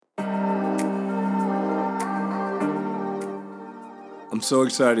I'm so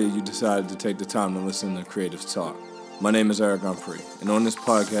excited you decided to take the time to listen to Creative Talk. My name is Eric Humphrey, and on this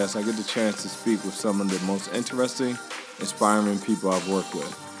podcast, I get the chance to speak with some of the most interesting, inspiring people I've worked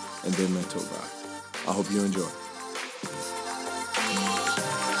with and been mentored by. I hope you enjoy.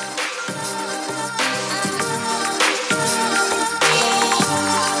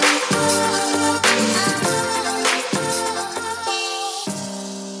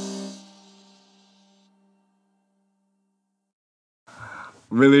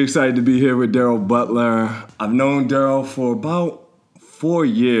 Really excited to be here with Daryl Butler. I've known Daryl for about 4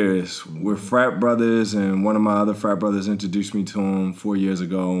 years. We're frat brothers, and one of my other frat brothers introduced me to him 4 years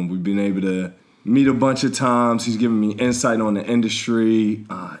ago, and we've been able to meet a bunch of times. He's given me insight on the industry.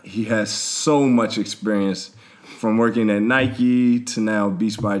 He has so much experience from working at Nike to now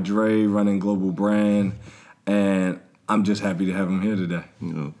Beats by Dre, running global brand, and I'm just happy to have him here today.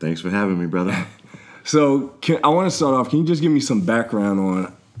 Thanks for having me, brother. So I want to start off. Can you just give me some background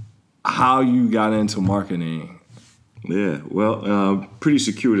on how you got into marketing? Yeah, well, pretty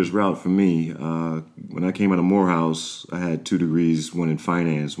circuitous route for me. When I came out of Morehouse, I had 2 degrees, one in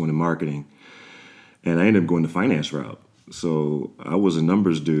finance, one in marketing. And I ended up going the finance route. So I was a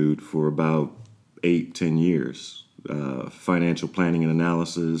numbers dude for about 8-10 years. Financial planning and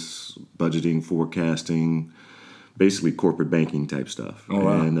analysis, budgeting, forecasting, basically corporate banking type stuff. Oh,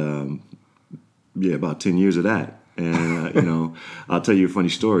 wow. And about 10 years of that. And, I'll tell you a funny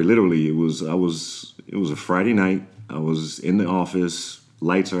story. Literally, it was a Friday night. I was in the office.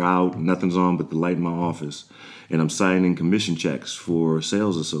 Lights are out. Nothing's on but the light in my office. And I'm signing commission checks for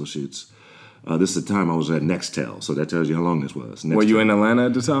sales associates. This is the time I was at Nextel. So that tells you how long this was. Nextel. Were you in Atlanta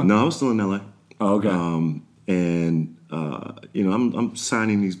at the time? No, I was still in LA. Oh, okay. I'm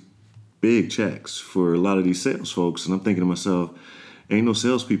signing these big checks for a lot of these sales folks. And I'm thinking to myself, ain't no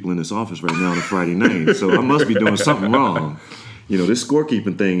salespeople in this office right now on a Friday night, so I must be doing something wrong. This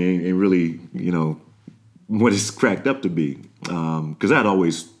scorekeeping thing ain't really, what it's cracked up to be. Because I'd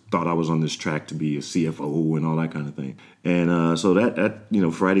always thought I was on this track to be a CFO and all that kind of thing. And so that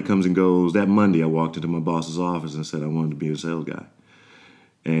Friday comes and goes. That Monday, I walked into my boss's office and said I wanted to be a sales guy.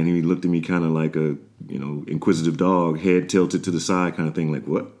 And he looked at me kind of like a, inquisitive dog, head tilted to the side kind of thing, like,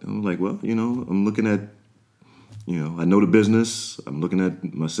 what? I'm like, well, I'm looking at, I know the business. I'm looking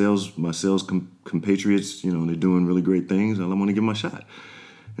at my sales compatriots, and they're doing really great things. I want to give them a shot.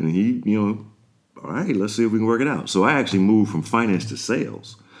 And he, all right, let's see if we can work it out. So I actually moved from finance to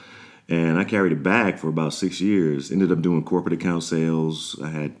sales. And I carried it back for about 6 years. Ended up doing corporate account sales. I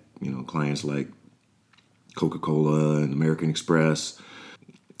had, clients like Coca-Cola and American Express,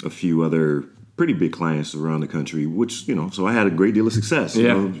 a few other pretty big clients around the country, which, so I had a great deal of success,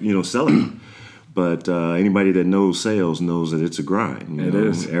 selling. But anybody that knows sales knows that it's a grind. It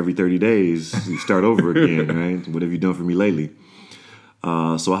is. Every 30 days, you start over again, right? What have you done for me lately?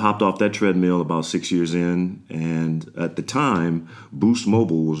 So I hopped off that treadmill about 6 years in. And at the time, Boost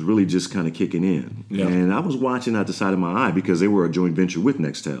Mobile was really just kind of kicking in. Yeah. And I was watching out the side of my eye because they were a joint venture with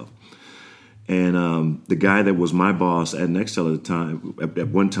Nextel. And the guy that was my boss at Nextel at the time, at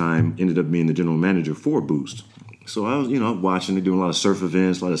one time, ended up being the general manager for Boost. So I was, watching. They're doing a lot of surf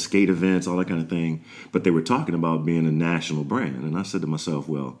events, a lot of skate events, all that kind of thing. But they were talking about being a national brand. And I said to myself,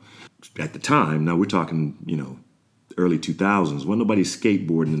 well, at the time, now we're talking, early 2000s, wasn't nobody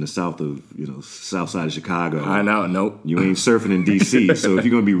skateboarding in the south side of Chicago. I know, nope. You ain't surfing in D.C. So if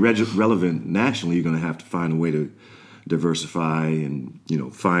you're going to be relevant nationally, you're going to have to find a way to diversify and,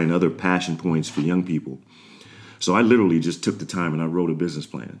 find other passion points for young people. So I literally just took the time and I wrote a business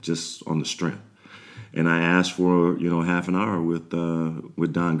plan just on the strength. And I asked for, half an hour with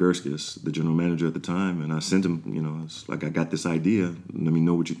Don Gerskis, the general manager at the time. And I sent him, it's like, I got this idea. Let me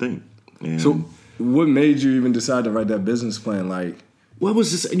know what you think. And So what made you even decide to write that business plan? Well, it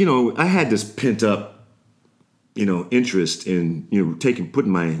was just, I had this pent up, interest in,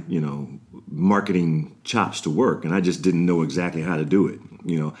 putting my, marketing chops to work. And I just didn't know exactly how to do it.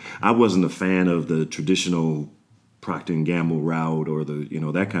 I wasn't a fan of the traditional Procter & Gamble route or the,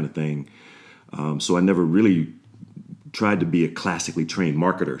 that kind of thing. So I never really tried to be a classically trained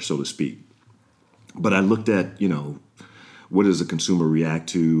marketer, so to speak. But I looked at, what does a consumer react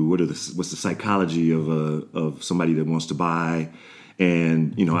to? What's the psychology of somebody that wants to buy?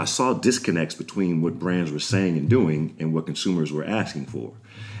 And, I saw disconnects between what brands were saying and doing and what consumers were asking for.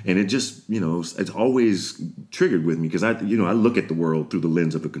 And it just, it's always triggered with me because I look at the world through the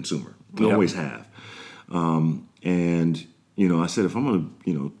lens of a consumer. I always have. I said, if I'm going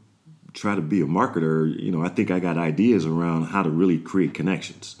to, try to be a marketer, I think I got ideas around how to really create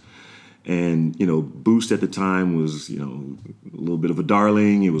connections. And, Boost at the time was, a little bit of a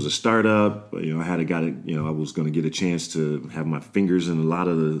darling. It was a startup. I was going to get a chance to have my fingers in a lot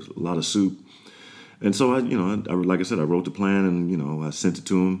of soup. And so like I said, I wrote the plan and, I sent it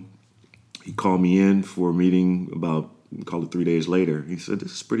to him. He called me in for a meeting called it 3 days later. He said,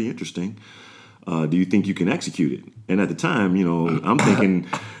 "This is pretty interesting. Do you think you can execute it?" And at the time, I'm thinking,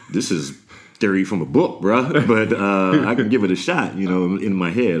 this is theory from a book, bruh, but I can give it a shot. In my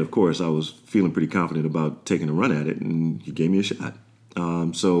head, of course, I was feeling pretty confident about taking a run at it, and he gave me a shot.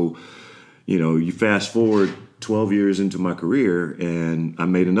 So you fast forward 12 years into my career, and I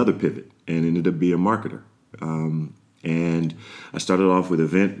made another pivot and ended up being a marketer. And I started off with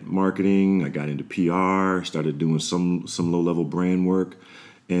event marketing. I got into PR, started doing some low-level brand work.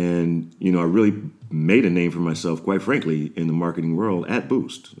 And, I really made a name for myself, quite frankly, in the marketing world at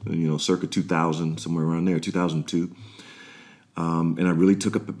Boost, circa 2000, somewhere around there, 2002. And I really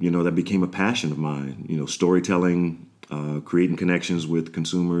took up, that became a passion of mine, storytelling, creating connections with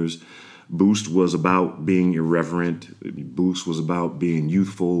consumers. Boost was about being irreverent. Boost was about being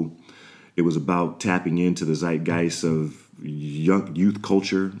youthful. It was about tapping into the zeitgeist of young youth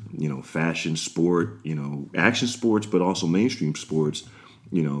culture, fashion, sport, action sports, but also mainstream sports.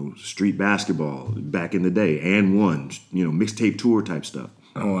 Street basketball back in the day, and one, mixtape tour type stuff.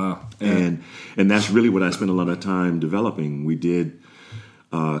 Oh, wow. Yeah. And that's really what I spent a lot of time developing. We did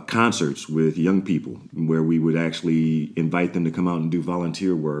concerts with young people where we would actually invite them to come out and do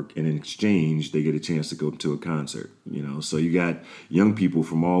volunteer work, and in exchange, they get a chance to go to a concert. So you got young people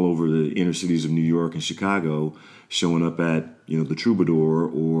from all over the inner cities of New York and Chicago showing up at, the Troubadour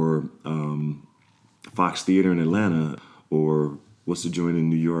or Fox Theater in Atlanta, or what's the joint in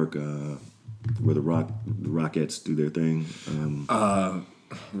New York where the Rockettes do their thing?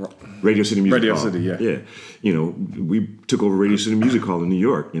 Radio City Music Hall. Radio City, yeah. We took over Radio City Music Hall in New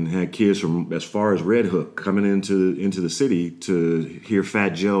York and had kids from as far as Red Hook coming into the city to hear Fat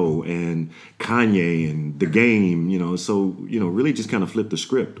Joe and Kanye and The Game. So really just kind of flipped the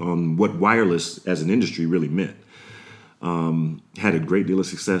script on what wireless as an industry really meant. Had a great deal of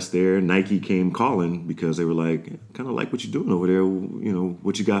success there. Nike came calling because they were like, kind of like what you're doing over there,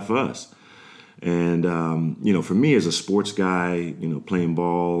 what you got for us. And, for me as a sports guy, playing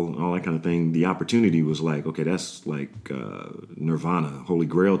ball, all that kind of thing, the opportunity was like, okay, that's like Nirvana, Holy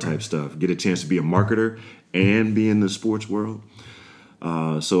Grail type stuff. Get a chance to be a marketer and be in the sports world.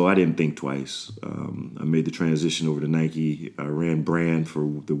 So I didn't think twice. I made the transition over to Nike. I ran brand for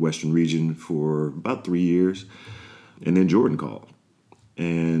the Western region for about 3 years. And then Jordan called.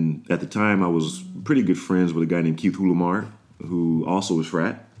 And at the time, I was pretty good friends with a guy named Keith Hulamar, who also was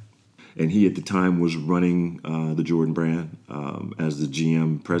frat. And he, at the time, was running the Jordan brand as the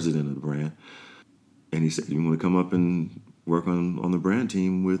GM president of the brand. And he said, "You want to come up and work on the brand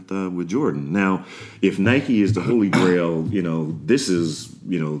team with Jordan?" Now, if Nike is the holy grail, this is,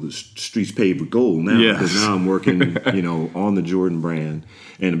 the streets paved with gold now. Because now I'm working, on the Jordan brand.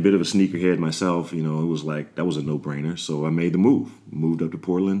 And a bit of a sneakerhead myself, it was like, that was a no-brainer. So I made the moved up to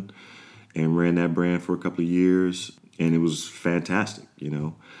Portland and ran that brand for a couple of years. And it was fantastic,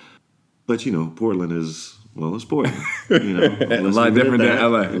 But, Portland is, it's Portland. A lot different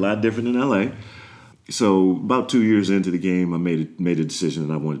than LA. A lot different than LA. So about 2 years into the game, I made a decision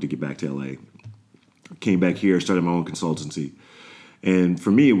that I wanted to get back to LA. Came back here, started my own consultancy. And for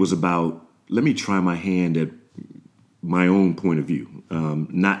me, it was about, let me try my hand at my own point of view,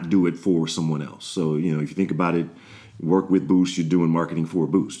 not do it for someone else. So, if you think about it, work with Boost, you're doing marketing for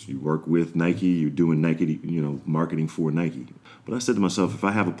Boost. You work with Nike, you're doing Nike, marketing for Nike. But I said to myself, if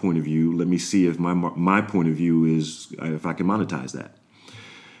I have a point of view, let me see if my point of view is, if I can monetize that.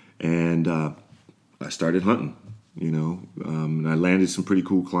 And I started hunting, and I landed some pretty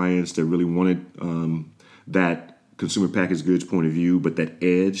cool clients that really wanted that consumer packaged goods point of view, but that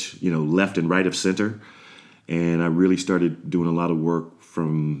edge, left and right of center. And I really started doing a lot of work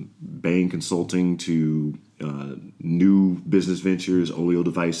from Bain Consulting to new business ventures, Oleo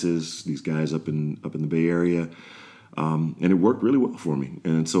Devices, these guys up in the Bay Area. And it worked really well for me.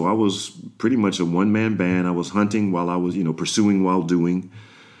 And so I was pretty much a one-man band. I was hunting while I was, pursuing while doing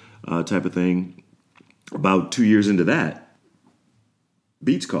type of thing. About 2 years into that,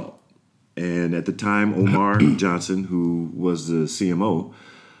 Beats called. And at the time, Omar Johnson, who was the CMO,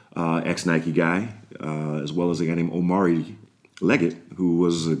 ex-Nike guy, as well as a guy named Omari Leggett, who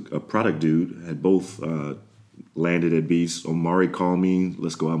was a product dude, had both landed at Beats. Omari called me,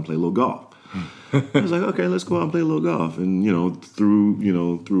 let's go out and play a little golf. I was like, okay, let's go out and play a little golf. And,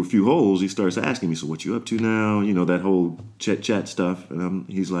 through a few holes, he starts asking me, so what you up to now? That whole chat stuff. And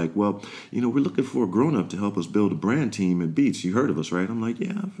he's like, well, we're looking for a grown-up to help us build a brand team at Beats. You heard of us, right? I'm like,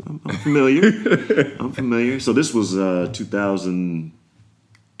 yeah, I'm familiar. I'm familiar. So this was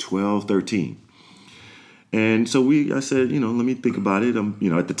 2012, 13. And so I said, let me think about it.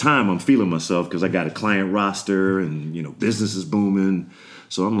 At the time I'm feeling myself because I got a client roster and, business is booming.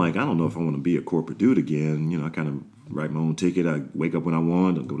 So I'm like, I don't know if I want to be a corporate dude again. I kind of write my own ticket. I wake up when I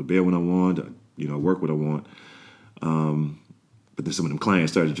want. I go to bed when I want. I work what I want. But then some of them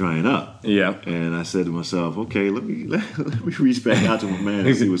clients started drying up. Yeah. And I said to myself, okay, let me reach back out to my man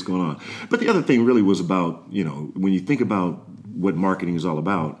and see what's going on. But the other thing really was about, when you think about what marketing is all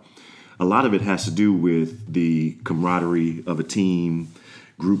about, a lot of it has to do with the camaraderie of a team,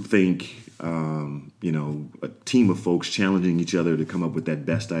 groupthink, a team of folks challenging each other to come up with that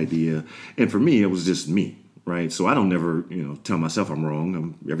best idea. And for me, it was just me, right? So I don't never, tell myself I'm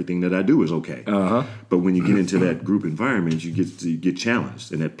wrong. Everything that I do is okay. Uh-huh. But when you get into that group environment, you get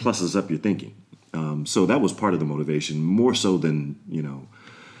challenged, and that pluses up your thinking. So that was part of the motivation, more so than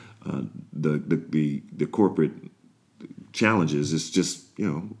the corporate challenges. It's just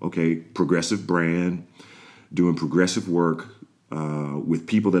okay, progressive brand, doing progressive work. With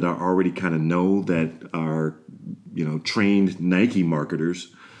people that I already kind of know that are, trained Nike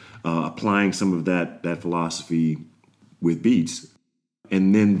marketers, applying some of that philosophy with Beats.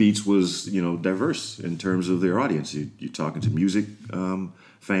 And then Beats was, diverse in terms of their audience. You're talking to music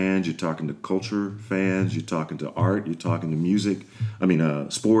fans, you're talking to culture fans, you're talking to art, you're talking to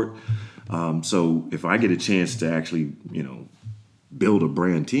sport. So if I get a chance to actually, build a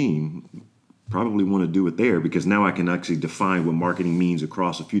brand team, probably want to do it there because now I can actually define what marketing means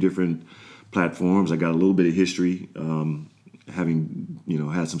across a few different platforms. I got a little bit of history, having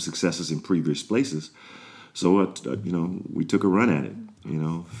had some successes in previous places. So we took a run at it.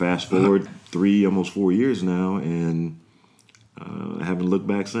 Fast forward 3, almost 4 years now, and I haven't looked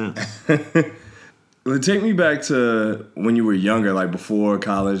back since. Well, take me back to when you were younger, like before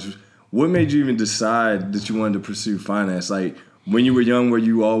college. What made you even decide that you wanted to pursue finance? Like, when you were young, were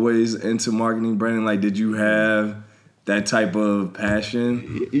you always into marketing, branding? Like, did you have that type of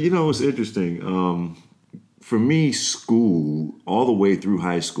passion? It's interesting. For me, school, all the way through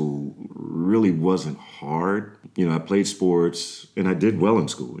high school, really wasn't hard. I played sports, and I did well in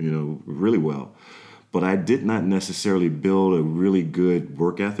school, really well. But I did not necessarily build a really good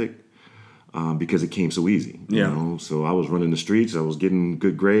work ethic because it came so easy. Yeah. So I was running the streets, I was getting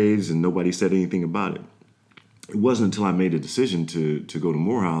good grades, and nobody said anything about it. It wasn't until I made a decision to go to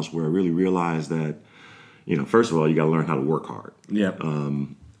Morehouse where I really realized that, first of all, you got to learn how to work hard. Yeah.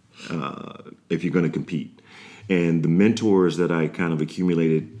 If you're going to compete. And the mentors that I kind of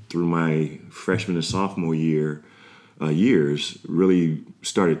accumulated through my freshman and sophomore years really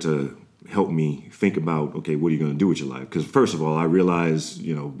started to help me think about, okay, what are you going to do with your life? Because first of all, I realized,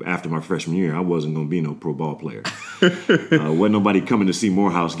 after my freshman year, I wasn't going to be no pro ball player. Wasn't nobody coming to see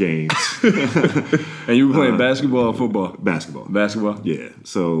Morehouse games. And you were playing basketball or football? Basketball. Basketball? Yeah.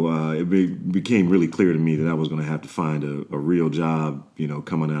 So it became really clear to me that I was going to have to find a real job,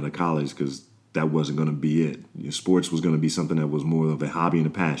 coming out of college, because that wasn't going to be it. Sports was going to be something that was more of a hobby and a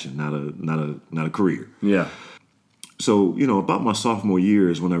passion, not a career. Yeah. So, about my sophomore year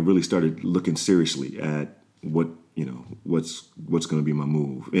is when I really started looking seriously at what's going to be my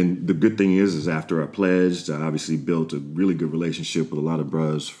move. And the good thing is after I pledged, I obviously built a really good relationship with a lot of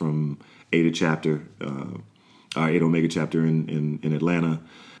bros from Ada chapter, our Ada Omega chapter in Atlanta.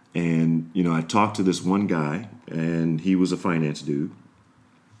 And, I talked to this one guy, and he was a finance dude.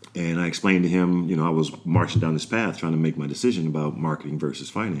 And I explained to him, I was marching down this path trying to make my decision about marketing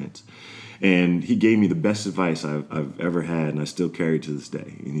versus finance. And he gave me the best advice I've ever had, and I still carry it to this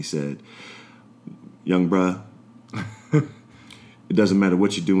day. And he said, young bruh, it doesn't matter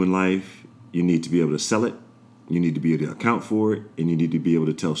what you do in life. You need to be able to sell it. You need to be able to account for it. And you need to be able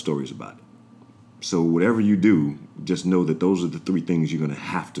to tell stories about it. So whatever you do, just know that those are the 3 things you're going to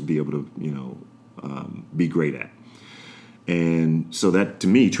have to be able to, be great at. And so that, to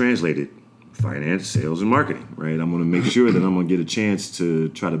me, translated finance, sales, and marketing, right? I'm going to make sure that I'm going to get a chance to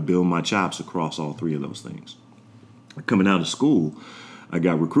try to build my chops across all 3 of those things. Coming out of school, I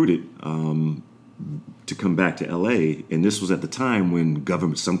got recruited to come back to L.A., and this was at the time when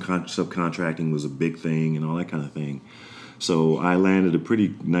government subcontracting was a big thing and all that kind of thing. So I landed a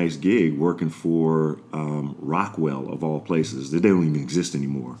pretty nice gig working for Rockwell, of all places. They don't even exist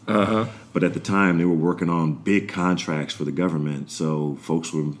anymore. Uh-huh. But at the time, they were working on big contracts for the government. So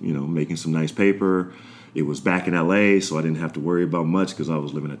folks were, making some nice paper, It was back in LA, so I didn't have to worry about much because I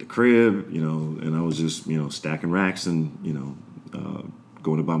was living at the crib, and I was just, stacking racks and,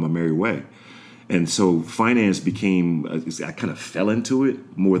 going about my merry way. And so finance became, I kind of fell into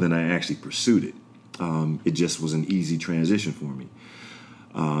it more than I actually pursued it. It just was an easy transition for me.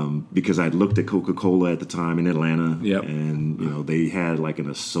 Because I'd looked at Coca-Cola at the time in Atlanta, Yep. and they had like an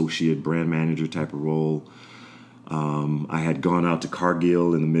associate brand manager type of role. I had gone out to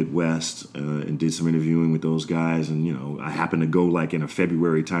Cargill in the Midwest and did some interviewing with those guys, and I happened to go like in a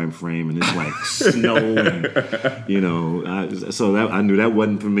February time frame, and it's like snow, and so that I knew that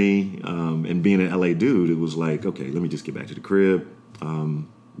wasn't for me. And being an LA dude, it was like, okay, let me just get back to the crib.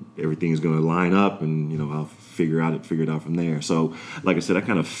 Everything is going to line up, and I'll figure it out from there. So, like I said, I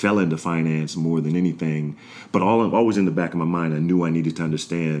kind of fell into finance more than anything, but always in the back of my mind, I knew I needed to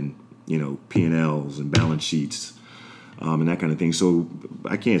understand, P&Ls and balance sheets, and that kind of thing. So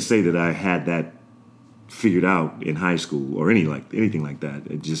I can't say that I had that figured out in high school or anything like that.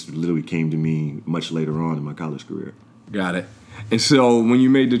 It just literally came to me much later on in my college career. Got it. And so when you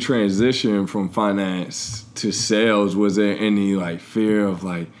made the transition from finance to sales, was there any fear of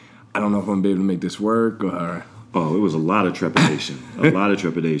I don't know if I'm gonna be able to make this work, or? Oh, it was a lot of trepidation.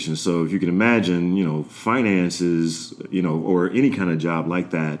 So if you can imagine, finances, or any kind of job like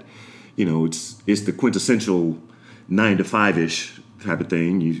that, it's the quintessential 9 to 5-ish type of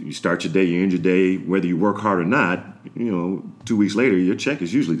thing. You start your day, you end your day, whether you work hard or not, 2 weeks later, your check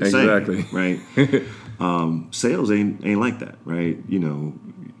is usually the Exactly. same, right? Sales ain't like that, right? You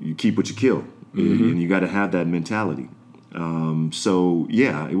keep what you kill, and you got to have that mentality. So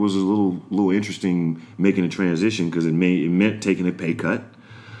yeah, it was a little interesting making a transition because it meant taking a pay cut,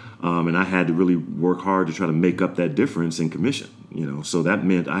 and I had to really work hard to try to make up that difference in commission. So that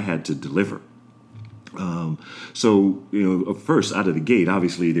meant I had to deliver. So first out of the gate,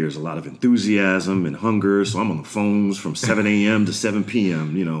 obviously there's a lot of enthusiasm and hunger. So I'm on the phones from 7 a.m. to 7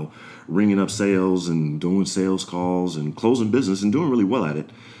 p.m. Ringing up sales and doing sales calls and closing business and doing really well at it.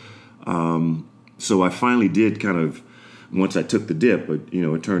 So I finally did kind of, once I took the dip, but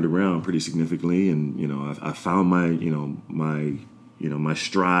it turned around pretty significantly, and I found my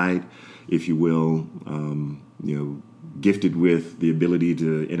stride, if you will. Gifted with the ability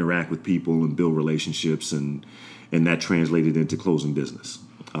to interact with people and build relationships, and that translated into closing business.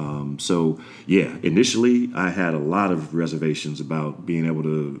 So yeah, initially I had a lot of reservations about being able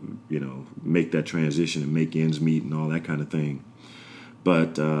to, make that transition and make ends meet and all that kind of thing.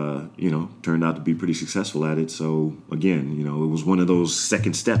 But, turned out to be pretty successful at it. So again, it was one of those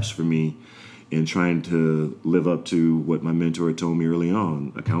second steps for me in trying to live up to what my mentor had told me early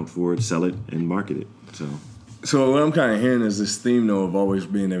on: account for it, sell it, and market it. So what I'm kind of hearing is this theme, though, of always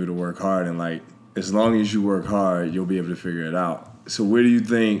being able to work hard, and as long as you work hard, you'll be able to figure it out. So where do you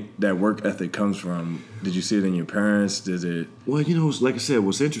think that work ethic comes from? Did you see it in your parents? Did it? Well, like I said,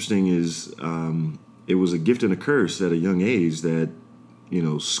 what's interesting is it was a gift and a curse at a young age that,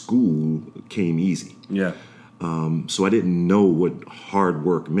 school came easy. Yeah. So I didn't know what hard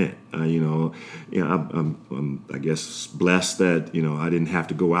work meant. I'm I guess blessed that I didn't have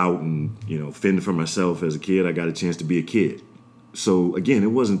to go out and fend for myself as a kid. I got a chance to be a kid. So again,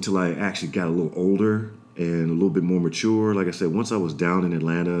 it wasn't until I actually got a little older and a little bit more mature. Like I said, once I was down in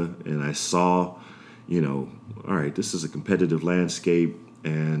Atlanta and I saw, all right, this is a competitive landscape,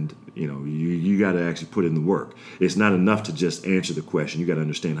 and you got to actually put in the work. It's not enough to just answer the question. You got to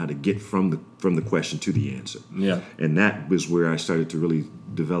understand how to get from the question to the answer. Yeah. And that was where I started to really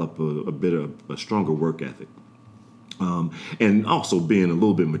develop a bit of a stronger work ethic. And also being a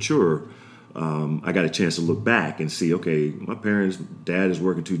little bit mature, I got a chance to look back and see, okay, my dad is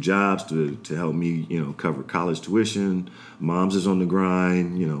working 2 jobs to help me, cover college tuition. Mom's is on the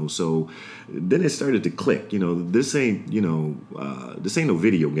grind, so then it started to click. This ain't no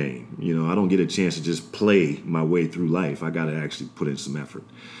video game. I don't get a chance to just play my way through life. I got to actually put in some effort.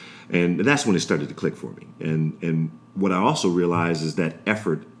 And that's when it started to click for me. And what I also realized is that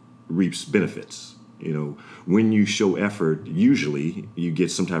effort reaps benefits. When you show effort, usually you get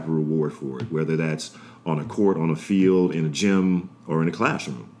some type of reward for it, whether that's on a court, on a field, in a gym, or in a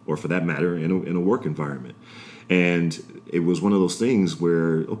classroom, or for that matter, in a work environment. And it was one of those things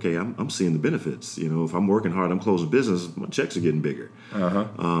where, okay, I'm seeing the benefits. If I'm working hard, I'm closing business, my checks are getting bigger. Uh-huh.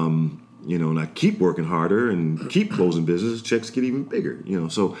 And I keep working harder and keep closing business, checks get even bigger.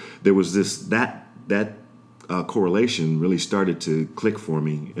 So there was that correlation really started to click for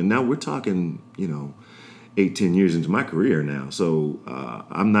me. And now we're talking, 8-10 years into my career now. So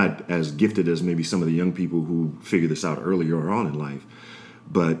I'm not as gifted as maybe some of the young people who figured this out earlier on in life.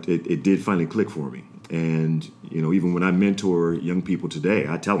 But it did finally click for me. And, even when I mentor young people today,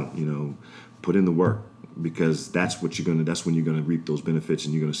 I tell them, put in the work, because that's when you're gonna reap those benefits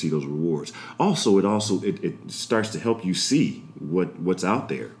and you're gonna see those rewards. Also, it starts to help you see what's out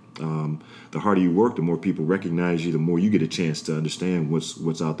there. The harder you work, the more people recognize you, the more you get a chance to understand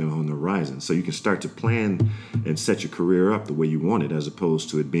what's out there on the horizon. So you can start to plan and set your career up the way you want it, as opposed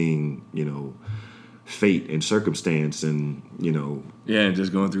to it being, fate and circumstance and, and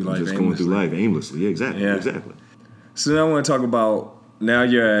just going through life just aimlessly. going through life aimlessly. Yeah, exactly. Yeah. Exactly. So now I want to talk about, now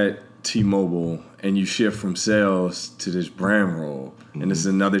you're at T-Mobile and you shift from sales to this brand role, and this is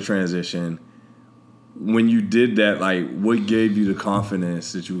another transition. When you did that, like, what gave you the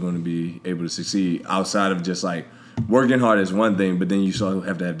confidence that you were going to be able to succeed outside of just like working hard is one thing, but then you still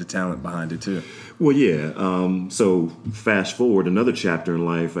have to have the talent behind it too? Well, yeah. So fast forward another chapter in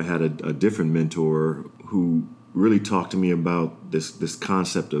life, I had a different mentor who really talked to me about this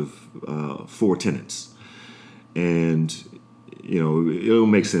concept of 4 tenets. And, it'll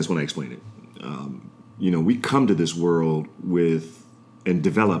make sense when I explain it. We come to this world with and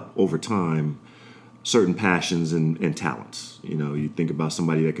develop over time certain passions and talents. You think about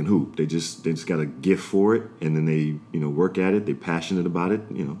somebody that can hoop. They just got a gift for it, and then they, work at it. They're passionate about it.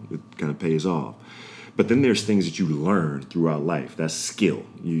 It kind of pays off. But then there's things that you learn throughout life. That's skill.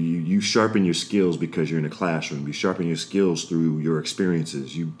 You sharpen your skills because you're in a classroom. You sharpen your skills through your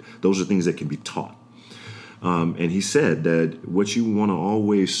experiences. Those are things that can be taught. And he said that what you want to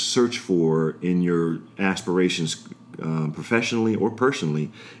always search for in your aspirations, professionally or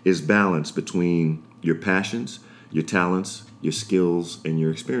personally, is balance between your passions, your talents, your skills, and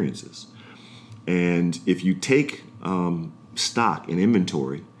your experiences. And if you take stock and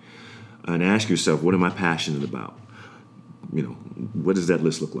inventory and ask yourself, what am I passionate about? What does that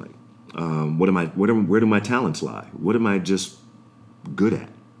list look like? Where do my talents lie? What am I just good at,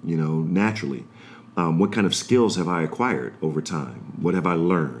 naturally? What kind of skills have I acquired over time? What have I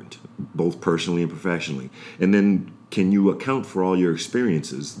learned, both personally and professionally? And then can you account for all your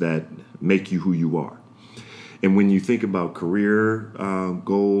experiences that make you who you are? And when you think about career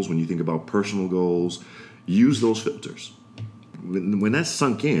goals, when you think about personal goals, use those filters. When that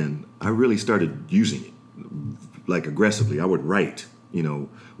sunk in, I really started using it, like, aggressively. I would write,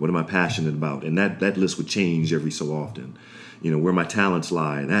 what am I passionate about? And that list would change every so often. Where my talents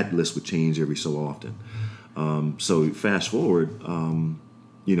lie, and that list would change every so often. So fast forward,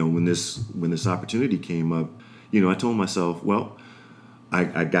 when this opportunity came up, I told myself, well,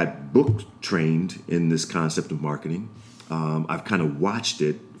 I got book trained in this concept of marketing. I've kind of watched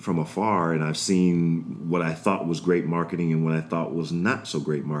it from afar, and I've seen what I thought was great marketing and what I thought was not so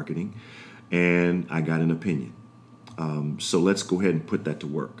great marketing, and I got an opinion. So let's go ahead and put that to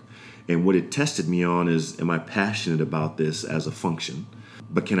work. And what it tested me on is, am I passionate about this as a function?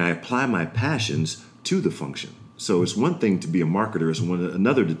 But can I apply my passions to the function? So it's one thing to be a marketer, it's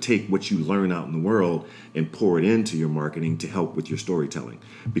another to take what you learn out in the world and pour it into your marketing to help with your storytelling,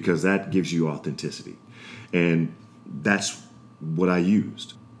 because that gives you authenticity. And that's what I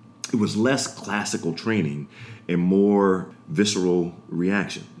used. It was less classical training and more visceral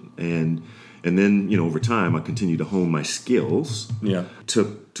reaction. And then, over time, I continued to hone my skills. Yeah.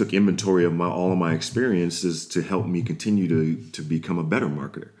 Took inventory of all of my experiences to help me continue to become a better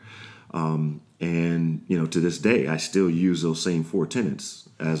marketer. And to this day, I still use those same 4 tenets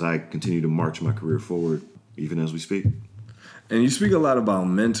as I continue to march my career forward, even as we speak. And you speak a lot about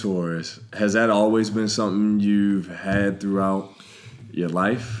mentors. Has that always been something you've had throughout your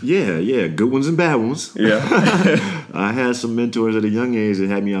life? Yeah, good ones and bad ones. Yeah. I had some mentors at a young age that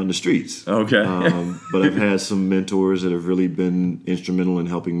had me out in the streets. Okay. But I've had some mentors that have really been instrumental in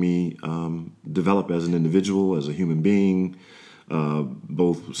helping me develop as an individual, as a human being,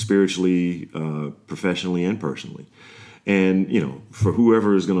 both spiritually, professionally, and personally. And, for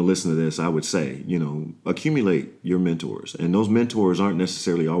whoever is going to listen to this, I would say, accumulate your mentors. And those mentors aren't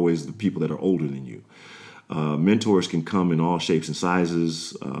necessarily always the people that are older than you. Mentors can come in all shapes and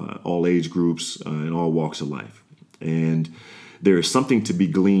sizes, all age groups, and all walks of life. And there is something to be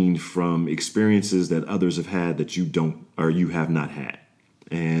gleaned from experiences that others have had that you don't, or you have not had.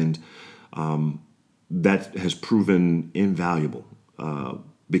 And that has proven invaluable,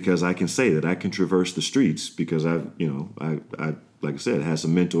 because I can say that I can traverse the streets because I like I said, had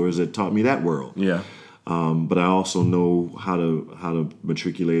some mentors that taught me that world. Yeah. But I also know how to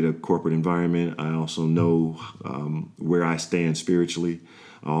matriculate a corporate environment. I also know where I stand spiritually.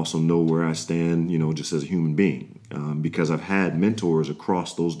 I also know where I stand, just as a human being, because I've had mentors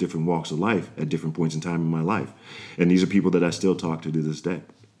across those different walks of life at different points in time in my life. And these are people that I still talk to this day.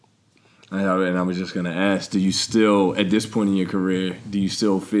 And I was just going to ask, do you still, at this point in your career, do you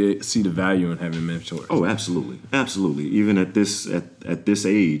still see the value in having mentors? Oh, absolutely. Absolutely. Even at this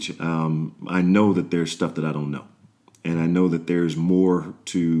age, I know that there's stuff that I don't know. And I know that there's more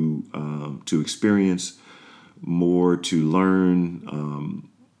to experience, more to learn,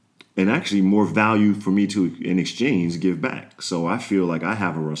 and actually more value for me to, in exchange, give back. So I feel like I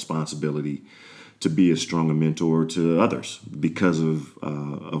have a responsibility to be as strong a mentor to others because of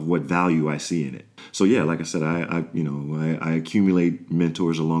what value I see in it. So yeah, like I said, I accumulate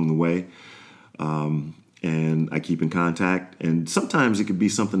mentors along the way, and I keep in contact. And sometimes it could be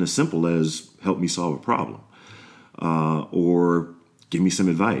something as simple as help me solve a problem, or give me some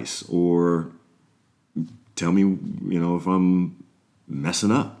advice, or tell me, if I'm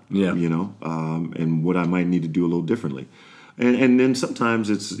messing up, and what I might need to do a little differently. And then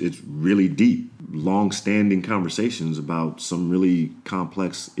sometimes it's really deep, long-standing conversations about some really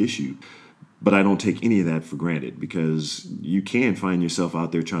complex issue. But I don't take any of that for granted, because you can find yourself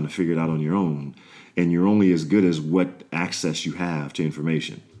out there trying to figure it out on your own, and you're only as good as what access you have to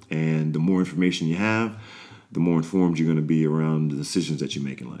information. And the more information you have, the more informed you're going to be around the decisions that you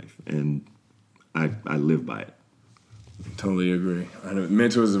make in life. And I live by it. Totally agree.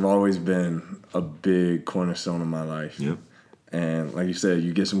 Mentors have always been a big cornerstone of my life. Yep. And like you said,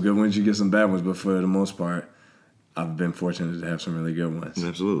 you get some good ones, you get some bad ones, but for the most part, I've been fortunate to have some really good ones.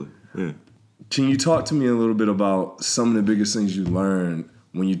 Absolutely, yeah. Can you talk to me a little bit about some of the biggest things you learned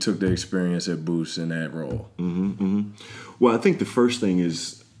when you took the experience at Boost in that role? Well, I think the first thing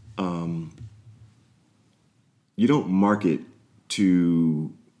is you don't market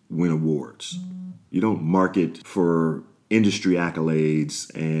to win awards. You don't market for industry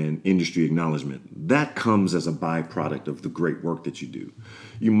accolades and industry acknowledgement. That comes as a byproduct of the great work that you do.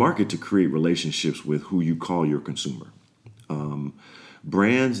 You market to create relationships with who you call your consumer.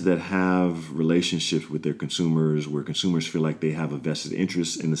 Brands that have relationships with their consumers, where consumers feel like they have a vested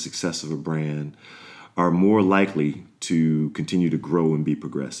interest in the success of a brand, are more likely to continue to grow and be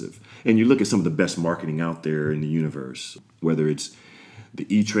progressive. And you look at some of the best marketing out there in the universe, whether it's the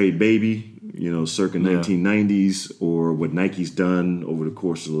E-Trade baby, circa 1990s, or what Nike's done over the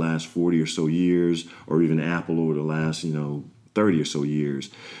course of the last 40 or so years, or even Apple over the last, 30 or so years.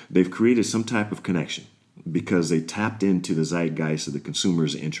 They've created some type of connection because they tapped into the zeitgeist of the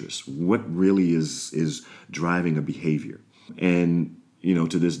consumer's interests. What really is driving a behavior? And,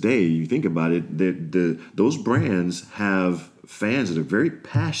 to this day, you think about it, those brands have fans that are very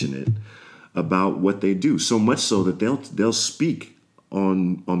passionate about what they do, so much so that they'll speak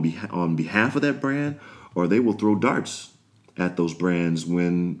on behalf of that brand, or they will throw darts at those brands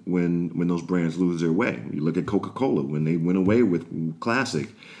when those brands lose their way. You look at Coca-Cola, when they went away with Classic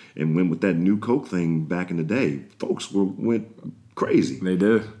and went with that new Coke thing back in the day, folks went crazy. They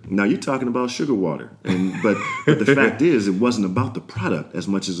did. Now you're talking about sugar water, but the fact is, it wasn't about the product as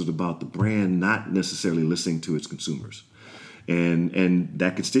much as it was about the brand not necessarily listening to its consumers, and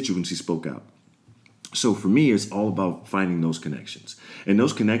that constituency spoke out. So for me, it's all about finding those connections. And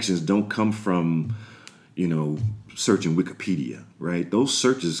those connections don't come from, searching Wikipedia, right? Those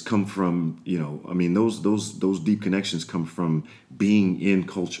searches come from, those deep connections come from being in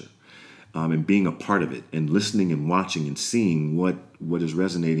culture, and being a part of it, and listening and watching and seeing what is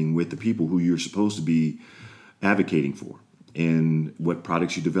resonating with the people who you're supposed to be advocating for, and what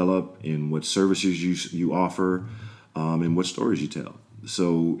products you develop, and what services you offer, and what stories you tell.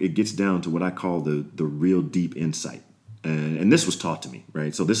 So it gets down to what I call the real deep insight. And this was taught to me,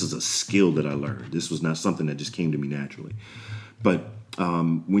 right? So this is a skill that I learned. This was not something that just came to me naturally. But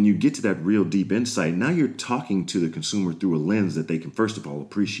when you get to that real deep insight, now you're talking to the consumer through a lens that they can, first of all,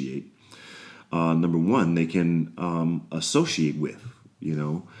 appreciate. Number one, they can associate with,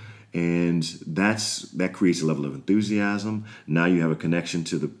 and that creates a level of enthusiasm. Now you have a connection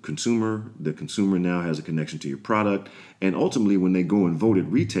to the consumer. The consumer now has a connection to your product. And ultimately, when they go and vote at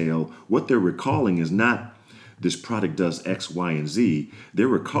retail, what they're recalling is not this product does X, Y, and Z. They're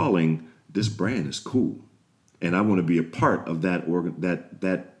recalling this brand is cool, and I want to be a part of that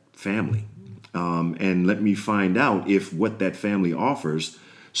family. And let me find out if what that family offers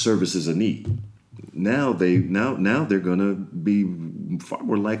services a need. Now they're gonna be far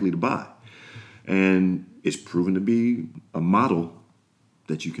more likely to buy, and it's proven to be a model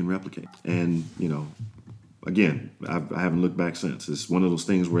that you can replicate. And again, I haven't looked back since. It's one of those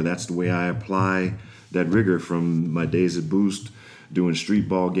things where that's the way I apply that rigor from my days at Boost, doing street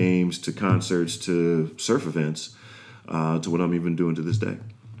ball games to concerts to surf events, to what I'm even doing to this day.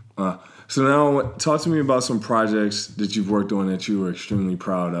 So now talk to me about some projects that you've worked on that you were extremely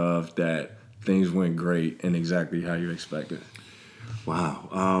proud of, that things went great and exactly how you expected. Wow.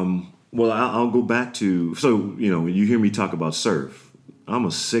 Well, I'll go back to, so, you hear me talk about surf. I'm a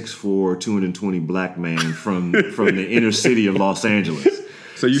 6'4", 220 black man from the inner city of Los Angeles.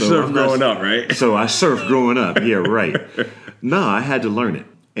 So you surfed growing up, right? So I surfed growing up. Yeah, right. No, I had to learn it.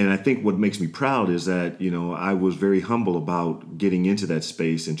 And I think what makes me proud is that, I was very humble about getting into that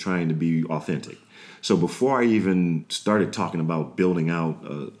space and trying to be authentic. So before I even started talking about building out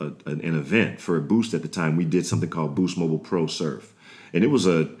an event for Boost at the time, we did something called Boost Mobile Pro Surf. And it was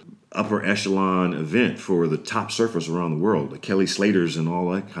a upper echelon event for the top surfers around the world, the Kelly Slaters and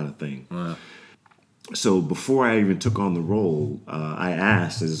all that kind of thing. Wow. So before I even took on the role, I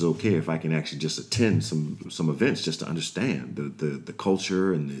asked, is it okay if I can actually just attend some events just to understand the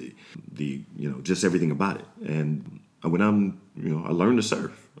culture and the just everything about it. And when I learned to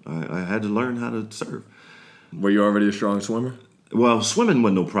surf. I had to learn how to surf. Were you already a strong swimmer? Well, swimming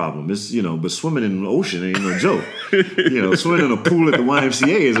wasn't no problem. It's but swimming in the ocean ain't no joke. Swimming in a pool at the YMCA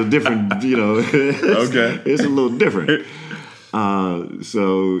is a different. Okay, it's a little different.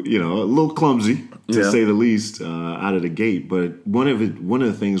 So a little clumsy to say the least out of the gate. But one of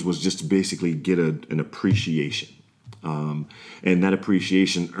the things was just to basically get an appreciation. And that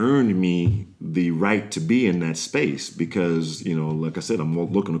appreciation earned me the right to be in that space because, like I said, I'm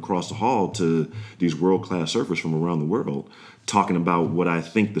looking across the hall to these world-class surfers from around the world talking about what I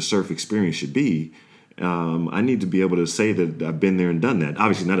think the surf experience should be. I need to be able to say that I've been there and done that.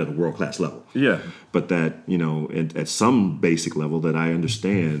 Obviously not at a world-class level. Yeah. But that, at some basic level that I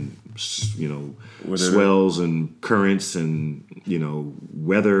understand, swells and currents and,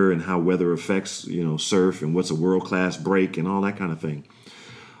 weather and how weather affects, surf and what's a world-class break and all that kind of thing.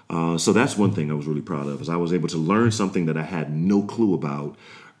 So that's one thing I was really proud of is I was able to learn something that I had no clue about,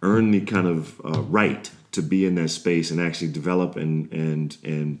 earn the kind of right to be in that space and actually develop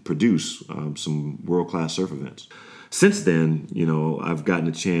and produce some world-class surf events. Since then, I've gotten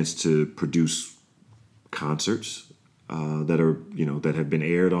a chance to produce concerts that have been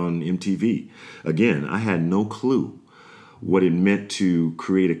aired on MTV. Again, I had no clue what it meant to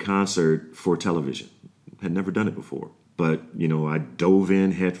create a concert for television. Had never done it before. But, I dove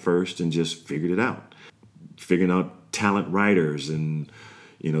in head first and just figured it out. Figuring out talent writers and,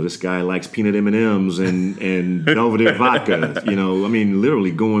 this guy likes peanut M&Ms and Belvedere vodka.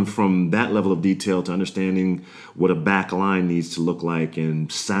 Literally going from that level of detail to understanding what a back line needs to look like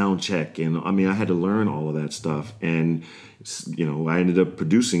and sound check. And I had to learn all of that stuff. And, I ended up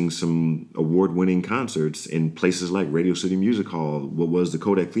producing some award-winning concerts in places like Radio City Music Hall, what was the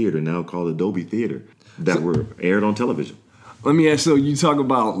Kodak Theater, now called Adobe Theater, that were aired on television. Let me ask, so you talk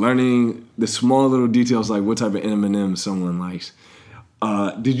about learning the small little details, like what type of M&M someone likes.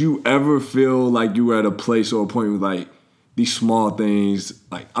 Did you ever feel like you were at a place or a point with like these small things,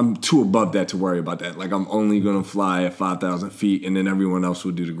 like I'm too above that to worry about that. Like I'm only going to fly at 5,000 feet and then everyone else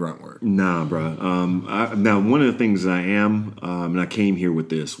will do the grunt work. Nah, bro. Now, one of the things I am, and I came here with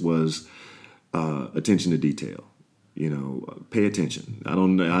this, was attention to detail. Pay attention.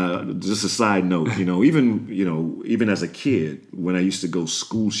 Just a side note, even as a kid, when I used to go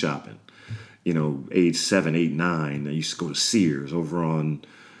school shopping, age 7, 8, 9, I used to go to Sears over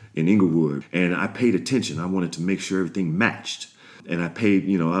in Inglewood, and I paid attention. I wanted to make sure everything matched. And I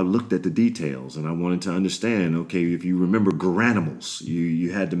looked at the details, and I wanted to understand, okay, if you remember Garanimals,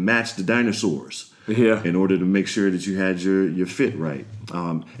 you had to match the dinosaurs in order to make sure that you had your fit right.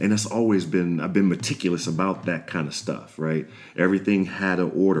 And that's always I've been meticulous about that kind of stuff, right? Everything had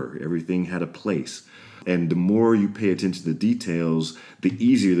an order. Everything had a place. And the more you pay attention to the details, the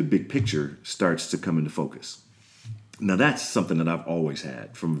easier the big picture starts to come into focus. Now, that's something that I've always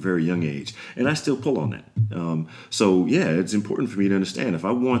had from a very young age, and I still pull on that. So, it's important for me to understand if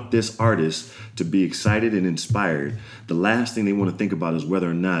I want this artist to be excited and inspired, the last thing they want to think about is whether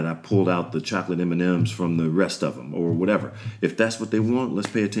or not I pulled out the chocolate M&Ms from the rest of them or whatever. If that's what they want, let's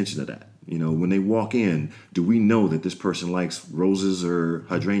pay attention to that. When they walk in, do we know that this person likes roses or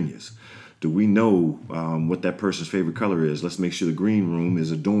hydrangeas? Do we know what that person's favorite color is? Let's make sure the green room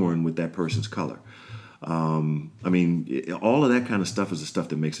is adorned with that person's color. All of that kind of stuff is the stuff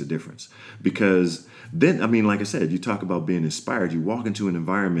that makes a difference. Because then, like I said, you talk about being inspired. You walk into an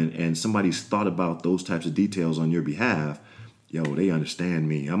environment and somebody's thought about those types of details on your behalf. They understand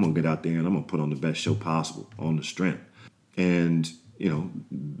me. I'm going to get out there and I'm going to put on the best show possible on the strength. And,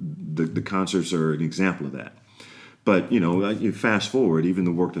 the concerts are an example of that. But, you fast forward, even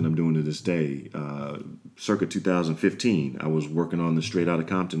the work that I'm doing to this day, circa 2015, I was working on the Straight Outta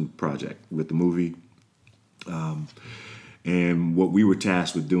Compton project with the movie. And what we were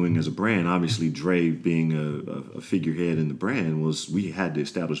tasked with doing as a brand, obviously Dre being a figurehead in the brand, was we had to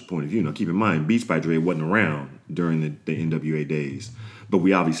establish a point of view. Now, keep in mind, Beats by Dre wasn't around during the NWA days, but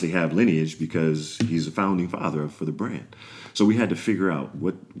we obviously have lineage because he's a founding father for the brand. So we had to figure out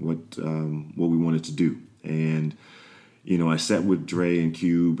what we wanted to do. And, I sat with Dre and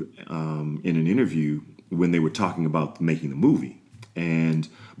Cube in an interview when they were talking about making the movie. And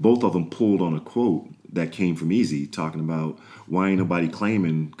both of them pulled on a quote that came from Easy, talking about why ain't nobody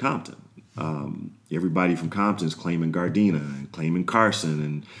claiming Compton. Everybody from Compton's claiming Gardena and claiming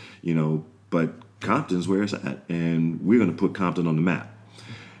Carson, and but Compton's where it's at, and we're going to put Compton on the map.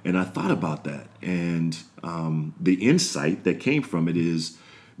 And I thought about that, and the insight that came from it is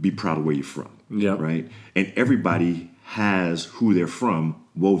be proud of where you're from, right? And everybody has who they're from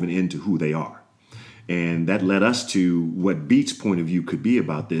woven into who they are. And that led us to what Beats' point of view could be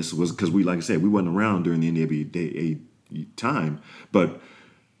about this, was because we, like I said, we wasn't around during the NWA time, but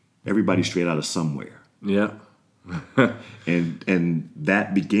everybody straight out of somewhere. Yeah. and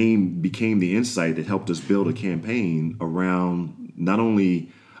that became the insight that helped us build a campaign around not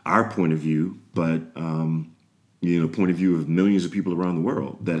only our point of view, but point of view of millions of people around the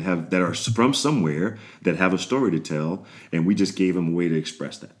world that are from somewhere, that have a story to tell, and we just gave them a way to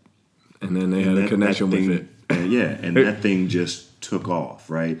express that. And then they had a connection with it. And that thing just took off,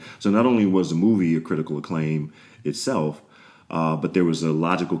 right? So not only was the movie a critical acclaim itself, but there was a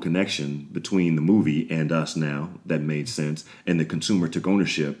logical connection between the movie and us now that made sense, and the consumer took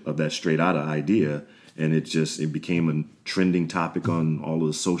ownership of that straight outta idea, and it became a trending topic on all of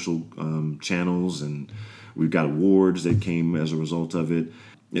the social channels, and we've got awards that came as a result of it.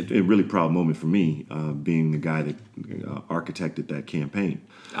 A really proud moment for me, being the guy that architected that campaign.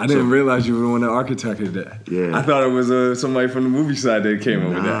 I didn't realize you were the one that architected that. Yeah. I thought it was somebody from the movie side that came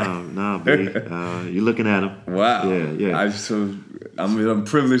up with that. Nah, B. You're looking at him. Wow. Yeah. I'm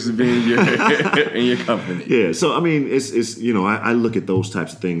privileged to be in your company. Yeah. So I mean, it's I look at those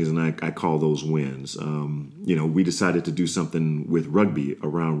types of things and I call those wins. We decided to do something with rugby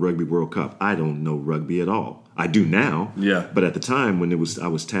around Rugby World Cup. I don't know rugby at all. I do now. Yeah. But at the time when I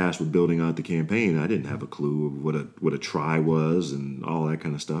was tasked with building out the campaign, I didn't have a clue of what a try was and all that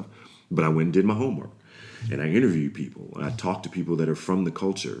kind of stuff. But I went and did my homework, and I interviewed people. I talked to people that are from the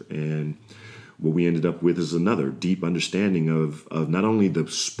culture, and what we ended up with is another deep understanding of not only the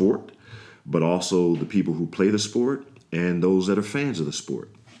sport, but also the people who play the sport and those that are fans of the sport.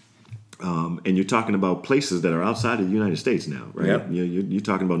 And you're talking about places that are outside of the United States now, right? Yep. You're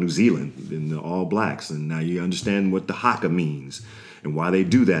talking about New Zealand and the All Blacks, and now you understand what the haka means and why they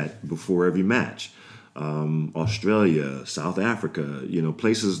do that before every match. Australia, South Africa,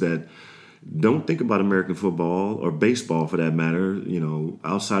 places that don't think about American football or baseball for that matter.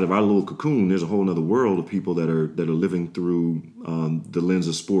 Outside of our little cocoon, there's a whole other world of people that are living through the lens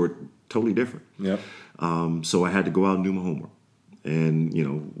of sport totally different. Yep. So I had to go out and do my homework. And,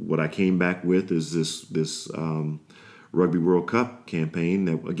 what I came back with is this Rugby World Cup campaign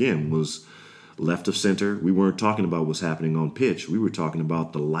that, again, was left of center. We weren't talking about what's happening on pitch. We were talking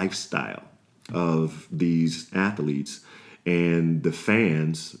about the lifestyle of these athletes and the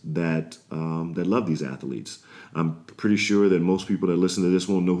fans that love these athletes. I'm pretty sure that most people that listen to this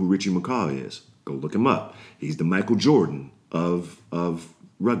won't know who Richie McCaw is. Go look him up. He's the Michael Jordan of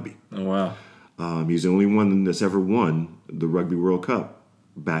rugby. Oh, wow. He's the only one that's ever won the Rugby World Cup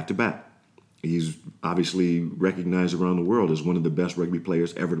back-to-back. He's obviously recognized around the world as one of the best rugby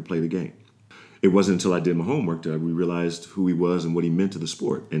players ever to play the game. It wasn't until I did my homework that we realized who he was and what he meant to the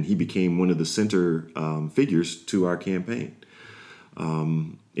sport. And he became one of the center figures to our campaign.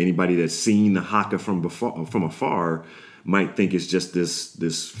 Anybody that's seen the haka from afar might think it's just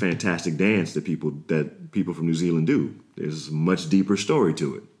this fantastic dance that people from New Zealand do. There's a much deeper story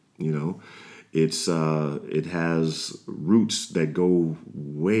to it, It has roots that go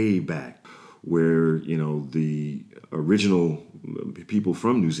way back, where the original people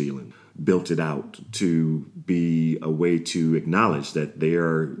from New Zealand built it out to be a way to acknowledge that they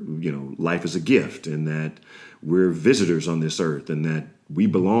are, life is a gift, and that we're visitors on this earth, and that we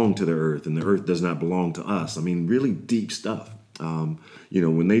belong to the earth, and the earth does not belong to us. I mean, really deep stuff.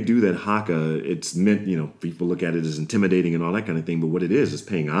 When they do that haka, it's meant, people look at it as intimidating and all that kind of thing, but what it is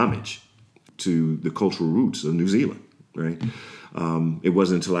paying homage to the cultural roots of New Zealand, right? It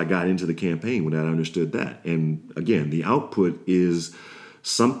wasn't until I got into the campaign when I understood that. And again, the output is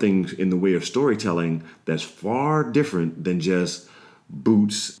something in the way of storytelling that's far different than just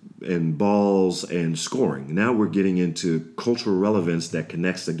boots and balls and scoring. Now we're getting into cultural relevance that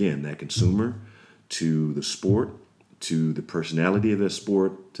connects, again, that consumer to the sport, to the personality of the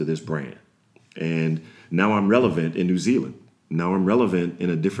sport, to this brand. And now I'm relevant in New Zealand. Now I'm relevant in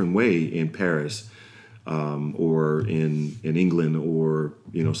a different way in Paris, or in England, or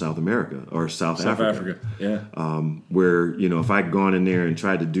South America or South Africa. Yeah. Where if I'd gone in there and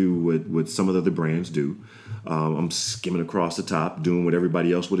tried to do what some of the other brands do, I'm skimming across the top, doing what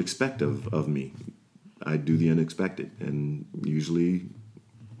everybody else would expect of me. I do the unexpected, and usually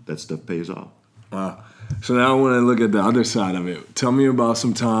that stuff pays off. Wow. So now I want to look at the other side of it. Tell me about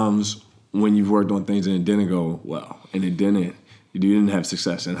some times when you've worked on things and it didn't go well, and you didn't have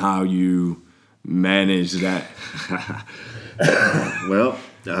success, and how you manage that. Well,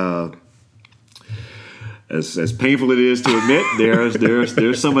 as painful it is to admit,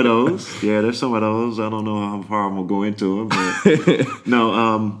 there's some of those. Yeah, there's some of those. I don't know how far I'm gonna go into them, but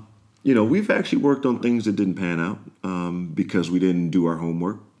no. We've actually worked on things that didn't pan out because we didn't do our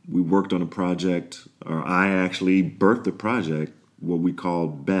homework. We worked on a project, or I actually birthed a project, what we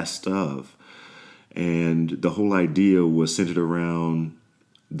called Best Of, and the whole idea was centered around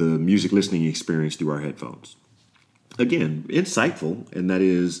the music listening experience through our headphones. Again, insightful, and that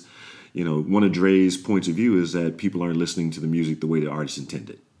is, one of Dre's points of view is that people aren't listening to the music the way the artist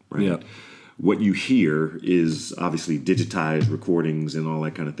intended, right? Yeah. What you hear is obviously digitized recordings and all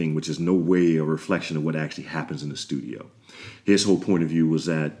that kind of thing, which is no way a reflection of what actually happens in the studio. His whole point of view was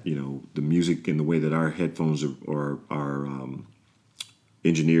that, the music and the way that our headphones are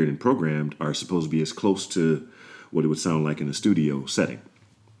engineered and programmed are supposed to be as close to what it would sound like in a studio setting.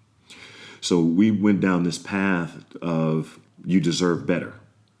 So we went down this path of you deserve better.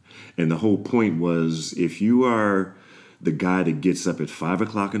 And the whole point was, if you are the guy that gets up at 5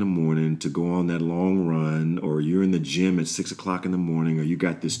 o'clock in the morning to go on that long run, or you're in the gym at 6 o'clock in the morning, or you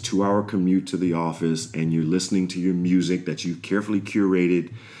got this 2-hour commute to the office and you're listening to your music that you've carefully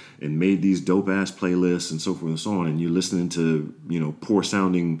curated and made these dope ass playlists and so forth and so on, and you're listening to, poor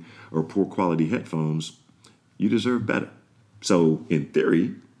sounding or poor quality headphones, you deserve better. So in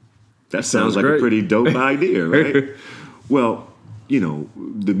theory, that sounds like great. a pretty dope idea, right? Well,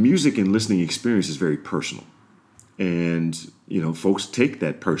 the music and listening experience is very personal. And, folks take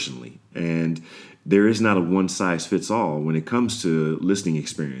that personally. And there is not a one-size-fits-all when it comes to listening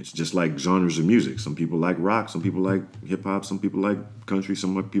experience, just like genres of music. Some people like rock, some people like hip-hop, some people like country,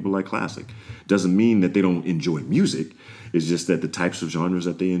 some people like classic. Doesn't mean that they don't enjoy music. It's just that the types of genres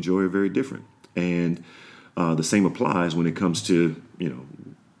that they enjoy are very different. And the same applies when it comes to,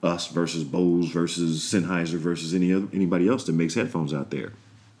 us versus Bose versus Sennheiser versus anybody else that makes headphones out there.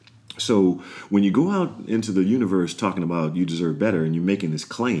 So when you go out into the universe talking about you deserve better and you're making this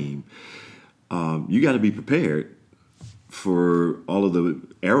claim, you got to be prepared for all of the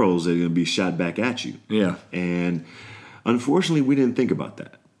arrows that are going to be shot back at you. Yeah. And unfortunately, we didn't think about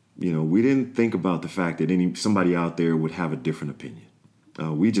that. We didn't think about the fact that somebody out there would have a different opinion.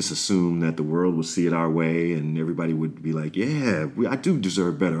 We just assumed that the world would see it our way and everybody would be like, yeah, I do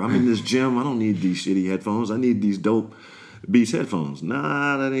deserve better. I'm in this gym. I don't need these shitty headphones. I need these dope Beats headphones.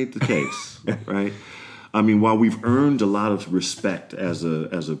 Nah, that ain't the case, right? I mean, while we've earned a lot of respect as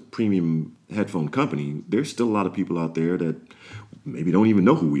a premium headphone company, there's still a lot of people out there that maybe don't even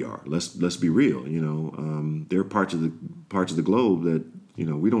know who we are. Let's be real. There are parts of the globe that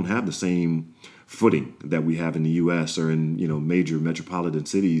we don't have the same footing that we have in the U.S. or in major metropolitan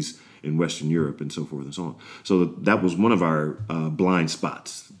cities in Western Europe and so forth and so on. So that was one of our blind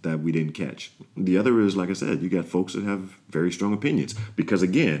spots that we didn't catch. The other is, like I said, you got folks that have very strong opinions because,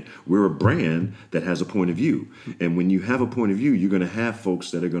 again, we're a brand that has a point of view. And when you have a point of view, you're going to have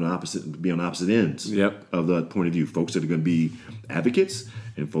folks that are going to be on opposite ends of that point of view. Folks that are going to be advocates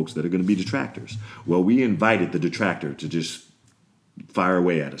and folks that are going to be detractors. Well, we invited the detractor to just fire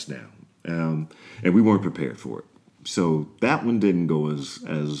away at us now. And we weren't prepared for it. So that one didn't go as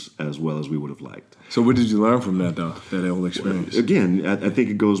well as we would have liked. So what did you learn from that, though, that whole experience? Again, I think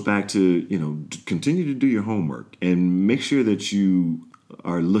it goes back to, continue to do your homework and make sure that you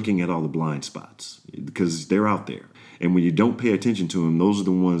are looking at all the blind spots because they're out there. And when you don't pay attention to them, those are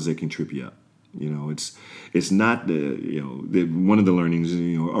the ones that can trip you up. It's not one of the learnings,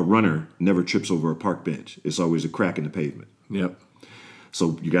 a runner never trips over a park bench. It's always a crack in the pavement. Yep.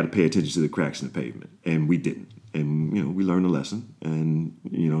 So you got to pay attention to the cracks in the pavement. And we didn't. And, we learned a lesson. And,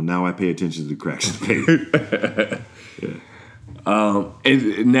 now I pay attention to the cracks in the pavement. Yeah.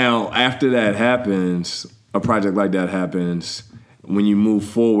 And now, after that happens, a project like that happens, when you move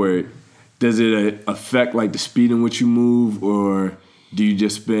forward, does it affect, like, the speed in which you move, or do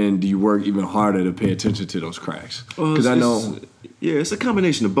you work even harder to pay attention to those cracks? Because I know... Yeah, it's a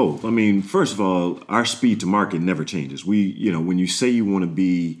combination of both. I mean, first of all, our speed to market never changes. When you say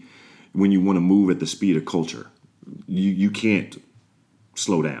when you want to move at the speed of culture, you can't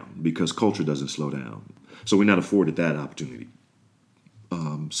slow down because culture doesn't slow down. So we're not afforded that opportunity.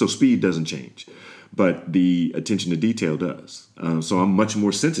 So speed doesn't change, but the attention to detail does. So I'm much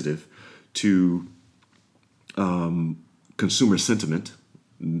more sensitive to consumer sentiment,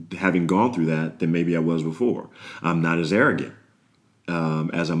 having gone through that, than maybe I was before. I'm not as arrogant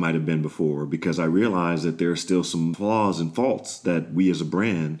as I might have been before because I realize that there are still some flaws and faults that we as a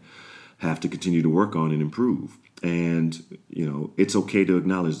brand have to continue to work on and improve. And, it's okay to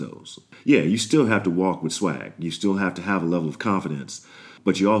acknowledge those. Yeah, you still have to walk with swag. You still have to have a level of confidence.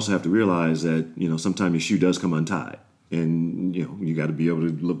 But you also have to realize that, sometimes your shoe does come untied. And, you got to be able to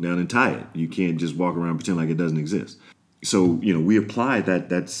look down and tie it. You can't just walk around and pretend like it doesn't exist. So, we apply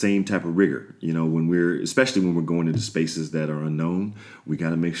that same type of rigor, especially when we're going into spaces that are unknown. We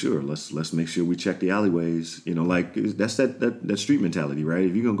got to make sure, let's make sure we check the alleyways, like that's that street mentality, right?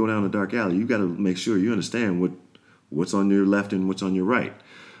 If you're going to go down a dark alley, you got to make sure you understand what's on your left and what's on your right.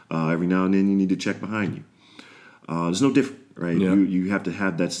 Every now and then you need to check behind you. It's no different, right? Yeah. You have to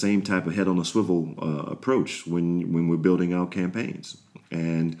have that same type of head on a swivel approach when we're building out campaigns.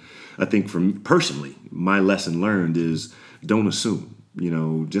 And I think for me, personally, my lesson learned is don't assume.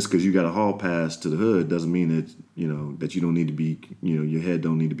 Just because you got a hall pass to the hood doesn't mean that that you don't need to be your head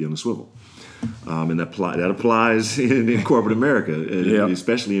don't need to be on a swivel. And that applies in corporate America,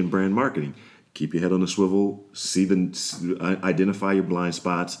 especially in brand marketing. Keep your head on a swivel, identify your blind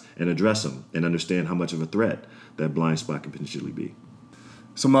spots and address them, and understand how much of a threat that blind spot can potentially be.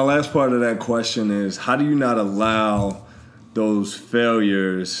 So my last part of that question is, how do you not allow those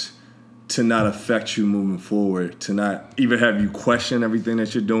failures to not affect you moving forward, to not either have you question everything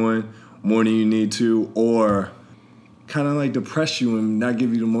that you're doing more than you need to, or kind of like depress you and not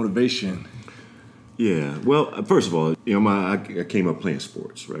give you the motivation? Yeah. Well, first of all, I came up playing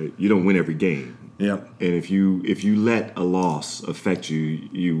sports, right? You don't win every game. Yeah. And if you let a loss affect you,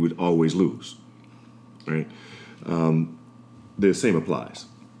 you would always lose, right? The same applies.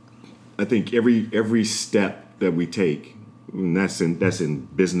 I think every step that we take, and that's in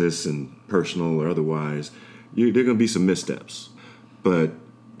business and personal or otherwise, there are going to be some missteps, but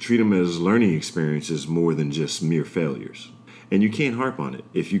treat them as learning experiences more than just mere failures. And you can't harp on it.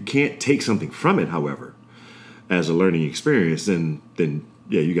 If you can't take something from it, however, as a learning experience, then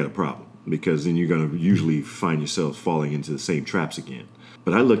yeah, you got a problem, because then you're going to usually find yourself falling into the same traps again.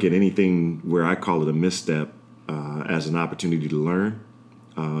 But I look at anything where I call it a misstep as an opportunity to learn,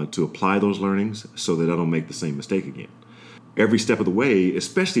 to apply those learnings so that I don't make the same mistake again. Every step of the way,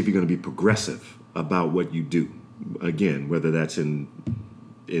 especially if you're going to be progressive about what you do. Again, whether that's in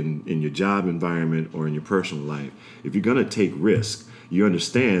your job environment or in your personal life, if you're going to take risk, you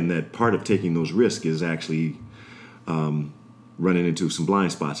understand that part of taking those risks is actually running into some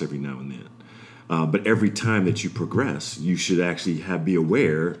blind spots every now and then. But every time that you progress, you should actually be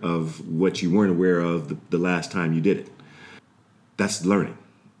aware of what you weren't aware of the last time you did it. That's learning.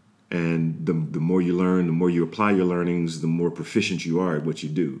 And the more you learn, the more you apply your learnings, the more proficient you are at what you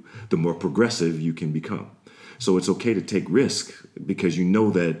do, the more progressive you can become. So it's okay to take risk, because you know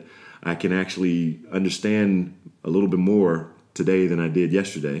that I can actually understand a little bit more today than I did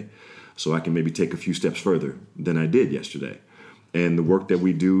yesterday. So I can maybe take a few steps further than I did yesterday. And the work that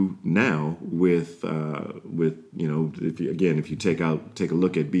we do now with if you take a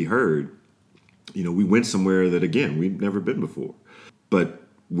look at Be Heard, we went somewhere that, again, we've never been before. But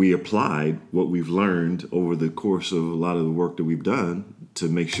we applied what we've learned over the course of a lot of the work that we've done to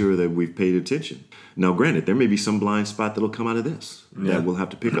make sure that we've paid attention. Now, granted, there may be some blind spot that'll come out of this that we'll have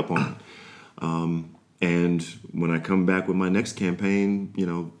to pick up on. And when I come back with my next campaign,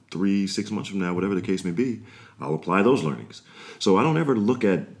 3-6 months from now, whatever the case may be, I'll apply those learnings. So I don't ever look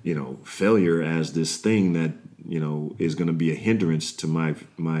at, failure as this thing that, is going to be a hindrance to my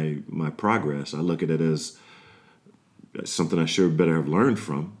progress. I look at it as something I sure better have learned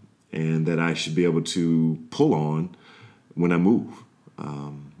from, and that I should be able to pull on when I move.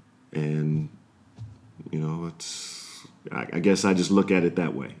 I guess I just look at it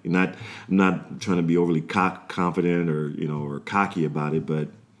that way. I'm not trying to be overly confident or cocky about it, but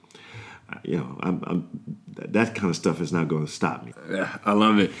I'm that kind of stuff is not going to stop me. Yeah, I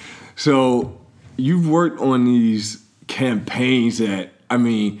love it. So you've worked on these campaigns that,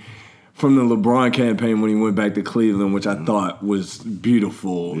 from the LeBron campaign when he went back to Cleveland, which I thought was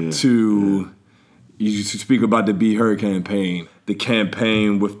beautiful, you speak about the Be Heard campaign, the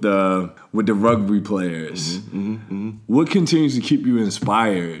campaign with the rugby players. What continues to keep you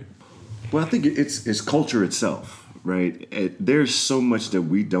inspired? Well, I think it's culture itself, right? There's so much that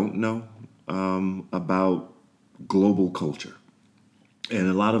we don't know about global culture. And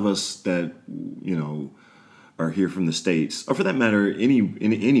a lot of us that, are here from the States, or for that matter,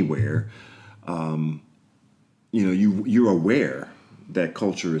 anywhere, you're aware that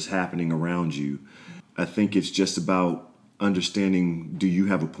culture is happening around you. I think it's just about understanding, do you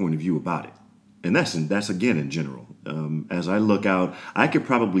have a point of view about it? And that's again in general. As I look out, I could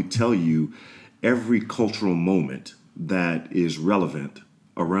probably tell you every cultural moment that is relevant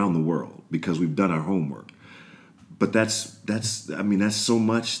around the world because we've done our homework. But that's so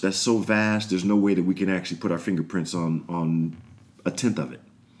much, that's so vast. There's no way that we can actually put our fingerprints on a tenth of it.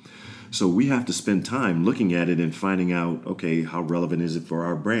 So we have to spend time looking at it and finding out, okay, how relevant is it for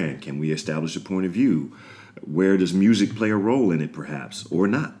our brand? Can we establish a point of view? Where does music play a role in it, perhaps, or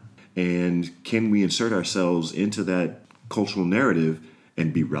not? And can we insert ourselves into that cultural narrative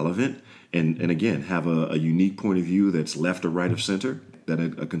and be relevant? And again, have a unique point of view that's left or right of center that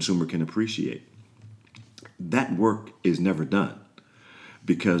a consumer can appreciate. That work is never done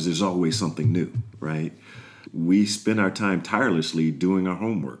because there's always something new, right? We spend our time tirelessly doing our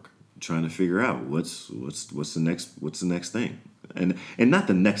homework, trying to figure out what's the next thing. And not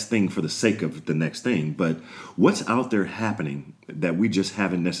the next thing for the sake of the next thing, but what's out there happening that we just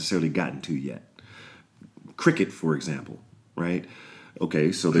haven't necessarily gotten to yet. Cricket, for example, right?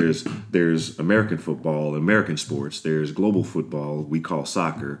 Okay, so there's American football, American sports, there's global football, we call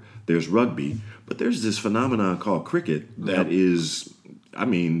soccer, there's rugby, but there's this phenomenon called cricket that is,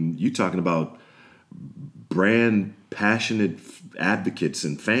 you talking about brand passionate advocates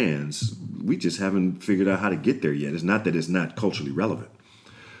and fans. We just haven't figured out how to get there yet. It's not that it's not culturally relevant.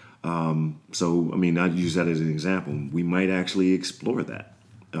 I use that as an example. We might actually explore that,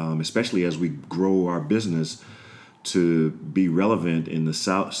 especially as we grow our business to be relevant in the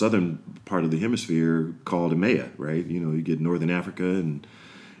southern part of the hemisphere called EMEA, right? You get Northern Africa and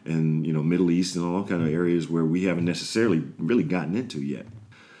Middle East and all kind of areas where we haven't necessarily really gotten into yet.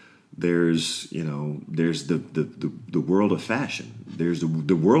 There's the world of fashion. There's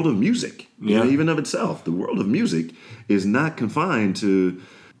the world of music. Even of itself, the world of music is not confined to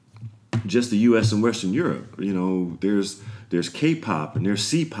just the U.S. and Western Europe. There's K-pop and there's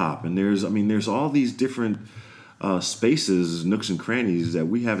C-pop and there's all these different spaces, nooks and crannies that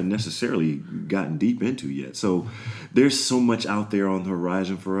we haven't necessarily gotten deep into yet. So there's so much out there on the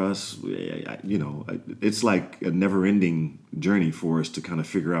horizon for us. It's like a never-ending journey for us to kind of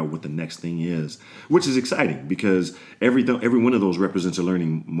figure out what the next thing is, which is exciting because every one of those represents a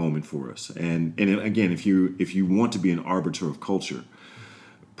learning moment for us. And again, if you want to be an arbiter of culture,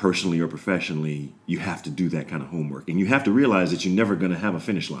 personally or professionally, you have to do that kind of homework, and you have to realize that you're never going to have a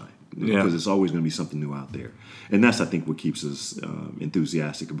finish line. Because it's always going to be something new out there. And that's, I think, what keeps us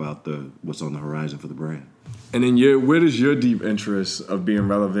enthusiastic about what's on the horizon for the brand. And then where does your deep interest of being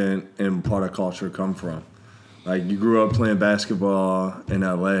relevant and part of culture come from? Like, you grew up playing basketball in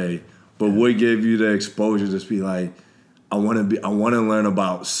LA, but what gave you the exposure to just be like, I want to learn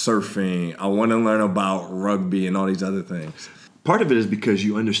about surfing, I want to learn about rugby and all these other things? Part of it is because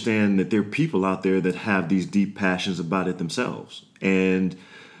you understand that there are people out there that have these deep passions about it themselves. And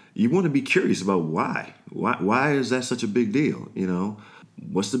you want to be curious about why. Why is that such a big deal?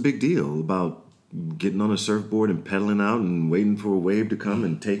 What's the big deal about getting on a surfboard and pedaling out and waiting for a wave to come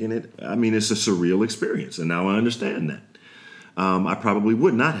and taking it? It's a surreal experience, and now I understand that. I probably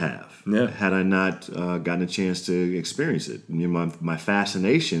would not have had I not gotten a chance to experience it. My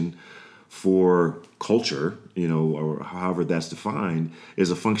fascination for culture, or however that's defined,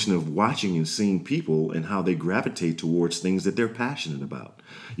 is a function of watching and seeing people and how they gravitate towards things that they're passionate about.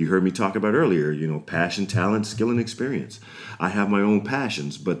 You heard me talk about earlier, passion, talent, skill, and experience. I have my own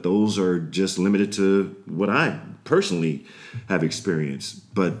passions, but those are just limited to what I personally have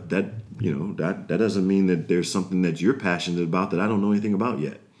experienced. But that doesn't mean that there's something that you're passionate about that I don't know anything about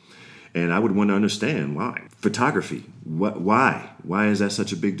yet. And I would want to understand why. Photography, why? Why is that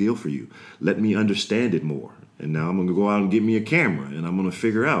such a big deal for you? Let me understand it more. And now I'm going to go out and get me a camera, and I'm going to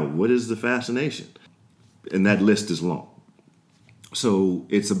figure out what is the fascination. And that list is long. So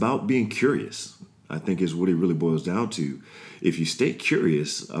it's about being curious, I think, is what it really boils down to. If you stay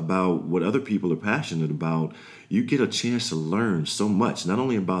curious about what other people are passionate about, you get a chance to learn so much, not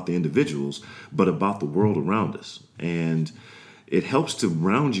only about the individuals, but about the world around us. And it helps to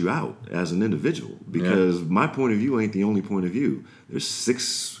round you out as an individual because my point of view ain't the only point of view. There's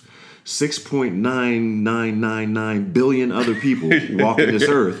 6.9999 billion other people walking this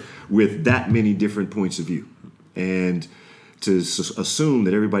earth with that many different points of view. And to assume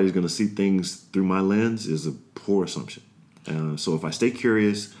that everybody's going to see things through my lens is a poor assumption. So if I stay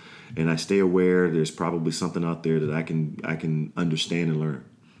curious and I stay aware, there's probably something out there that I can understand and learn.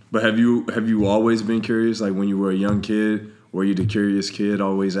 But have you always been curious? Like when you were a young kid, Were you the curious kid,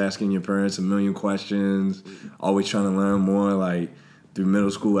 always asking your parents a million questions, always trying to learn more, like through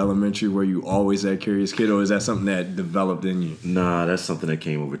middle school, elementary? Were you always that curious kid, or is that something that developed in you? Nah, that's something that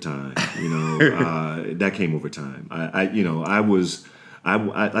came over time. That came over time. Like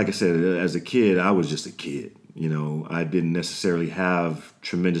I said, as a kid, I was just a kid. I didn't necessarily have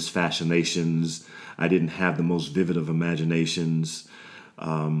tremendous fascinations. I didn't have the most vivid of imaginations.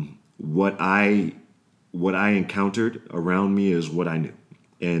 What I encountered around me is what I knew.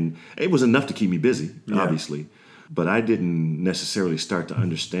 And it was enough to keep me busy, obviously. But I didn't necessarily start to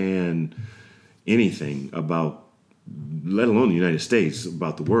understand anything about, let alone the United States,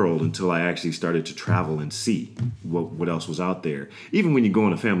 about the world, until I actually started to travel and see what else was out there. Even when you go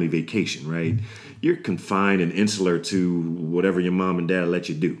on a family vacation, right? You're confined and insular to whatever your mom and dad let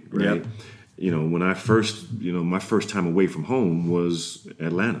you do, right? Yep. When my first time away from home was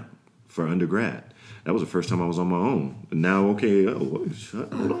Atlanta for undergrad. That was the first time I was on my own. And now,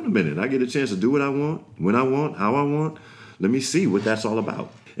 hold on a minute. I get a chance to do what I want, when I want, how I want. Let me see what that's all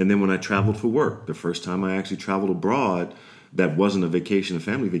about. And then when I traveled for work, the first time I actually traveled abroad that wasn't a vacation, a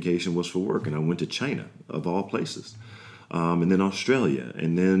family vacation, was for work. And I went to China, of all places. And then Australia,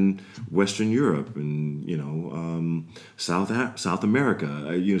 and then Western Europe, and South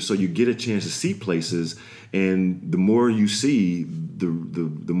America. So you get a chance to see places, and the more you see,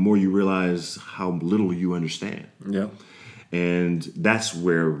 the more you realize how little you understand. Yeah, and that's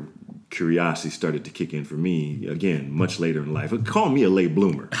where curiosity started to kick in for me. Again, much later in life. Call me a late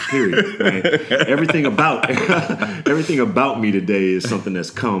bloomer. Period. Right? Everything about me today is something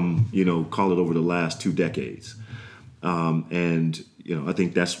that's come, call it over the last 2 decades. I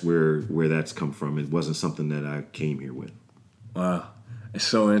think that's where that's come from. It wasn't something that I came here with. Wow. It's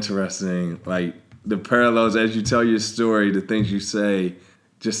so interesting. Like the parallels as you tell your story, the things you say,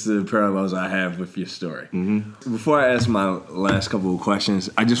 just the parallels I have with your story. Mm-hmm. Before I ask my last couple of questions,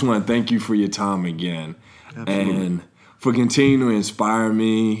 I just want to thank you for your time again. Absolutely. And for continuing to inspire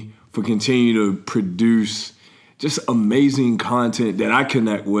me, for continuing to produce just amazing content that I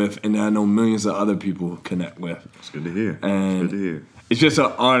connect with and that I know millions of other people connect with. It's good to hear. And it's just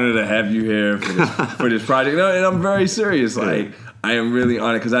an honor to have you here for this project. And I'm very serious. Like, I am really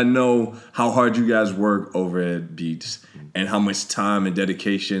honored because I know how hard you guys work over at Beats and how much time and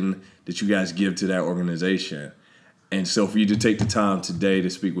dedication that you guys give to that organization. And so for you to take the time today to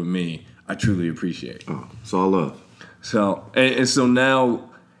speak with me, I truly appreciate it. Oh, it's all love. So, and so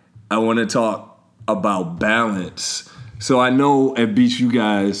now I want to talk about balance. So I know at Beats you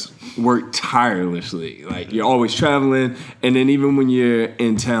guys work tirelessly. Like you're always traveling, and then even when you're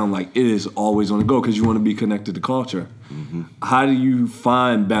in town, like it is always on the go because you want to be connected to culture. Mm-hmm. How do you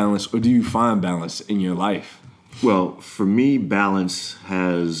find balance, or do you find balance in your life? Well, for me, balance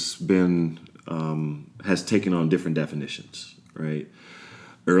has been has taken on different definitions, right?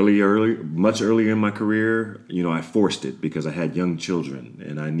 Much earlier in my career, I forced it because I had young children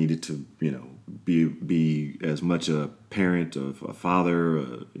and I needed to, be as much a parent, of a father,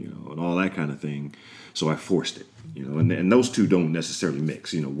 and all that kind of thing. So I forced it, and those two don't necessarily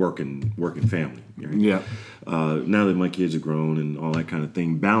mix, work and family. Right? Yeah. Now that my kids are grown and all that kind of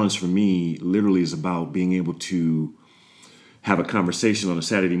thing, balance for me literally is about being able to have a conversation on a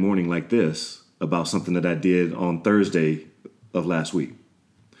Saturday morning like this about something that I did on Thursday of last week.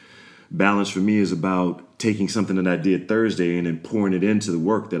 Balance for me is about taking something that I did Thursday and then pouring it into the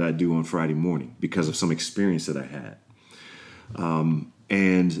work that I do on Friday morning because of some experience that I had.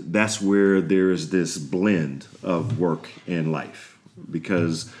 And that's where there's this blend of work and life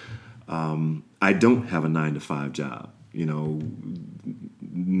because I don't have a 9-to-5 job.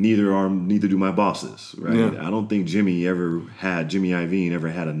 Neither do my bosses, right? Yeah. I don't think Jimmy Iovine ever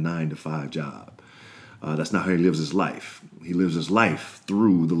had a 9-to-5 job. That's not how he lives his life. He lives his life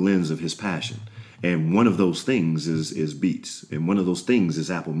through the lens of his passion. And one of those things is beats. And one of those things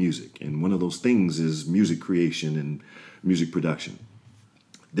is Apple Music. And one of those things is music creation and music production.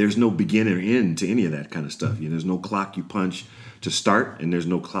 There's no beginning or end to any of that kind of stuff. There's no clock you punch to start, and there's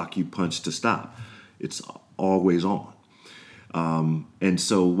no clock you punch to stop. It's always on. And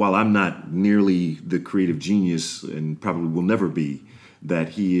so while I'm not nearly the creative genius and probably will never be that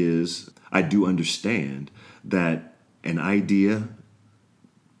he is, I do understand that an idea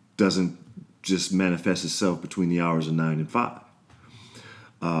doesn't just manifest itself between the hours of 9 and 5.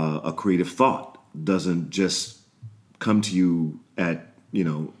 A creative thought doesn't just come to you at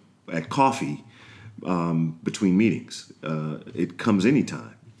coffee between meetings. It comes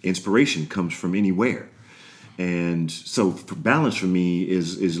anytime. Inspiration comes from anywhere. And so balance for me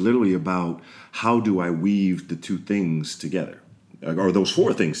is literally about how do I weave the two things together. or those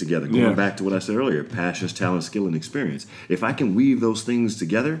four things together, going back to what I said earlier: passions, talent, skill, and experience. If I can weave those things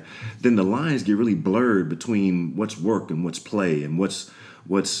together, then the lines get really blurred between what's work and what's play, and what's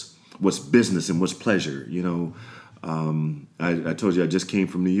business and what's pleasure. I told you I just came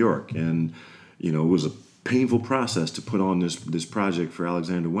from New York, and it was a painful process to put on this project for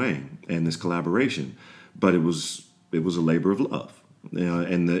Alexander Wang and this collaboration, but it was a labor of love.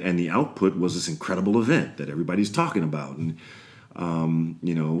 And the output was this incredible event that everybody's talking about. And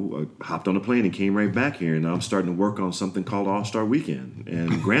I hopped on a plane and came right back here, and now I'm starting to work on something called All-Star Weekend and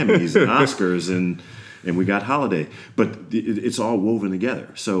Grammys and Oscars, and we got Holiday. But it's all woven together.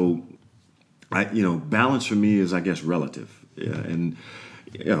 So, balance for me is, I guess, relative. Yeah, and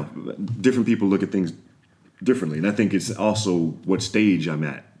different people look at things differently, and I think it's also what stage I'm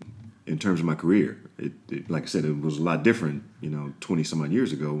at in terms of my career. It, like I said, it was a lot different, 20 some odd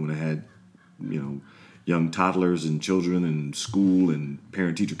years ago when I had, young toddlers and children and school and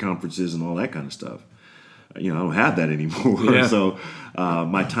parent-teacher conferences and all that kind of stuff. I don't have that anymore. Yeah. So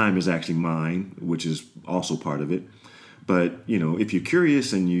my time is actually mine, which is also part of it. But if you're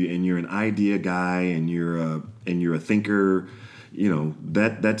curious and you're an idea guy and you're a thinker,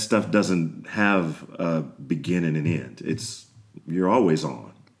 that stuff doesn't have a beginning and an end. You're always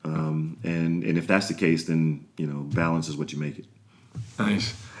on. And if that's the case, then balance is what you make it.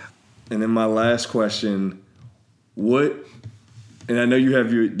 Nice. And then my last question: and I know you have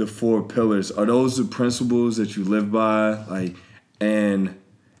the 4 pillars. Are those the principles that you live by? And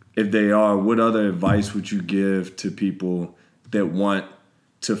if they are, what other advice would you give to people that want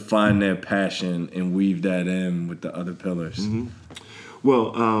to find their passion and weave that in with the other pillars? Mm-hmm.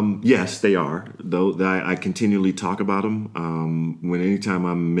 Well, yes, they are. Though I continually talk about them. Anytime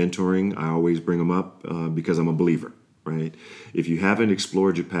I'm mentoring, I always bring them up because I'm a believer, right? If you haven't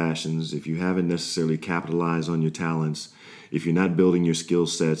explored your passions, if you haven't necessarily capitalized on your talents, if you're not building your skill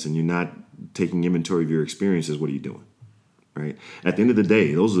sets and you're not taking inventory of your experiences, what are you doing? Right? At the end of the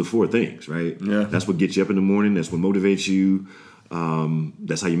day, those are the 4 things, right? Yeah. That's what gets you up in the morning. That's what motivates you.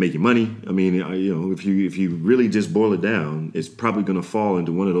 That's how you make your money. I mean, if you really just boil it down, it's probably going to fall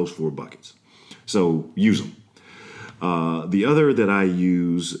into one of those 4 buckets. So use them. The other that I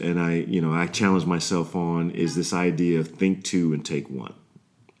use and I challenge myself on is this idea of think 2 and take 1.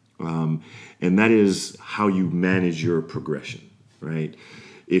 And that is how you manage your progression, right?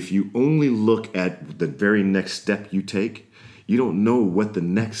 If you only look at the very next step you take, you don't know what the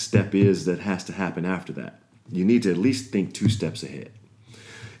next step is that has to happen after that. You need to at least think 2 steps ahead.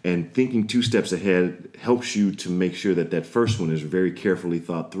 And thinking 2 steps ahead helps you to make sure that first one is very carefully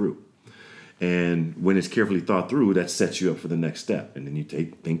thought through. And when it's carefully thought through, that sets you up for the next step. And then you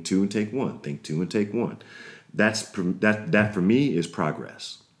think 2 and take 1, think 2 and take 1. That for me is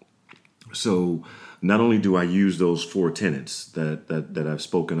progress. So not only do I use those 4 tenets that I've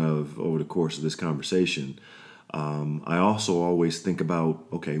spoken of over the course of this conversation, I also always think about,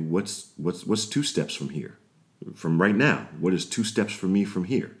 okay, what's 2 steps from here? From right now, what is 2 steps for me from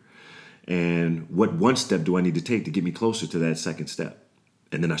here? And what 1 step do I need to take to get me closer to that second step?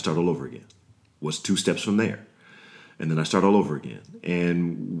 And then I start all over again. What's 2 steps from there? And then I start all over again.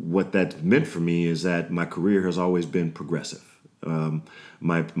 And what that meant for me is that my career has always been progressive.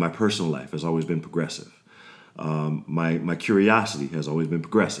 My personal life has always been progressive. My curiosity has always been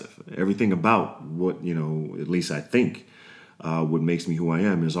progressive. Everything about what, at least I think, what makes me who I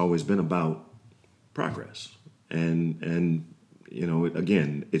am has always been about progress. And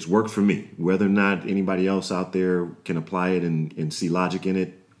again, it's worked for me. Whether or not anybody else out there can apply it and see logic in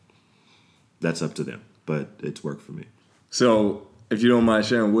it, that's up to them. But it's worked for me. So, if you don't mind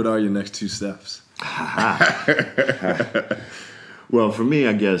sharing, what are your next 2 steps? Well, for me,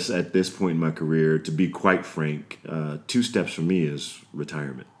 I guess at this point in my career, to be quite frank, 2 steps for me is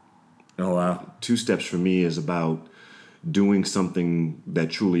retirement. Oh, wow. 2 steps for me is about doing something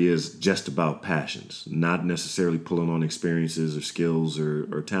that truly is just about passions, not necessarily pulling on experiences or skills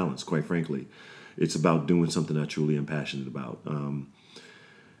or talents, quite frankly. It's about doing something I truly am passionate about.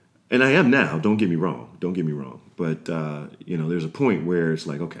 And I am now, don't get me wrong. But, there's a point where it's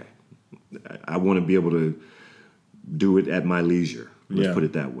like, okay, I want to be able to do it at my leisure. Let's put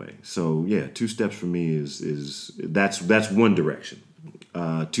it that way. So, 2 steps for me is that's one direction.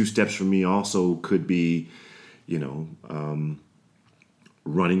 2 steps for me also could be,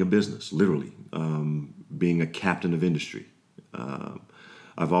 running a business, literally, being a captain of industry.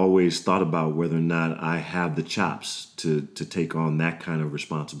 I've always thought about whether or not I have the chops to take on that kind of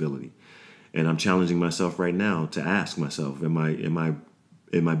responsibility. And I'm challenging myself right now to ask myself, am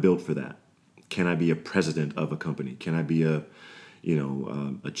I built for that? Can I be a president of a company? Can I be a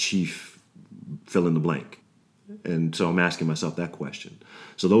chief fill in the blank? And so I'm asking myself that question.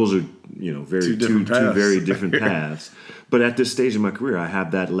 So those are, two very different paths. But at this stage in my career, I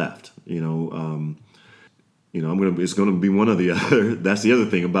have that left. It's gonna be one or the other. That's the other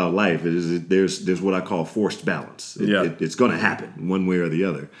thing about life is there's what I call forced balance. It's gonna happen one way or the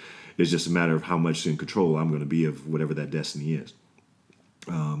other. It's just a matter of how much in control I'm gonna be of whatever that destiny is.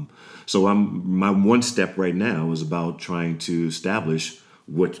 So my one step right now is about trying to establish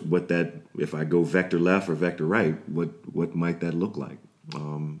what that, if I go vector left or vector right, what might that look like?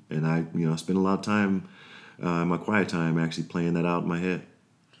 And I spend a lot of time in my quiet time actually playing that out in my head.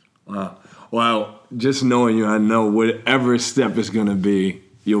 Wow. Well, just knowing you, I know whatever step it's going to be,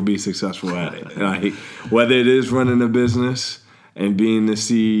 you'll be successful at it. Like, whether it is running a business and being the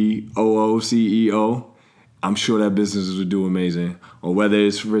COO, CEO, I'm sure that business will do amazing. Or whether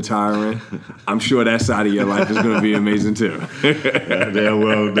it's retiring, I'm sure that side of your life is going to be amazing too.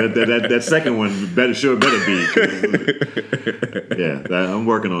 That second one better be. I'm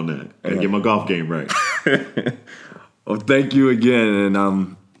working on that. Gotta get my golf game right. Well, thank you again, and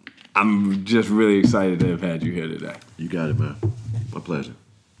I'm just really excited to have had you here today. You got it, man. My pleasure.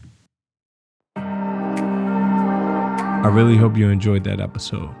 I really hope you enjoyed that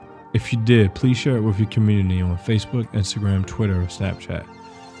episode. If you did, please share it with your community on Facebook, Instagram, Twitter, or Snapchat,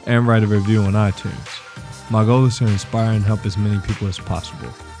 and write a review on iTunes. My goal is to inspire and help as many people as possible.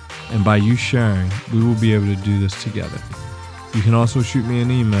 And by you sharing, we will be able to do this together. You can also shoot me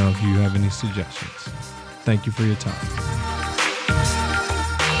an email if you have any suggestions. Thank you for your time.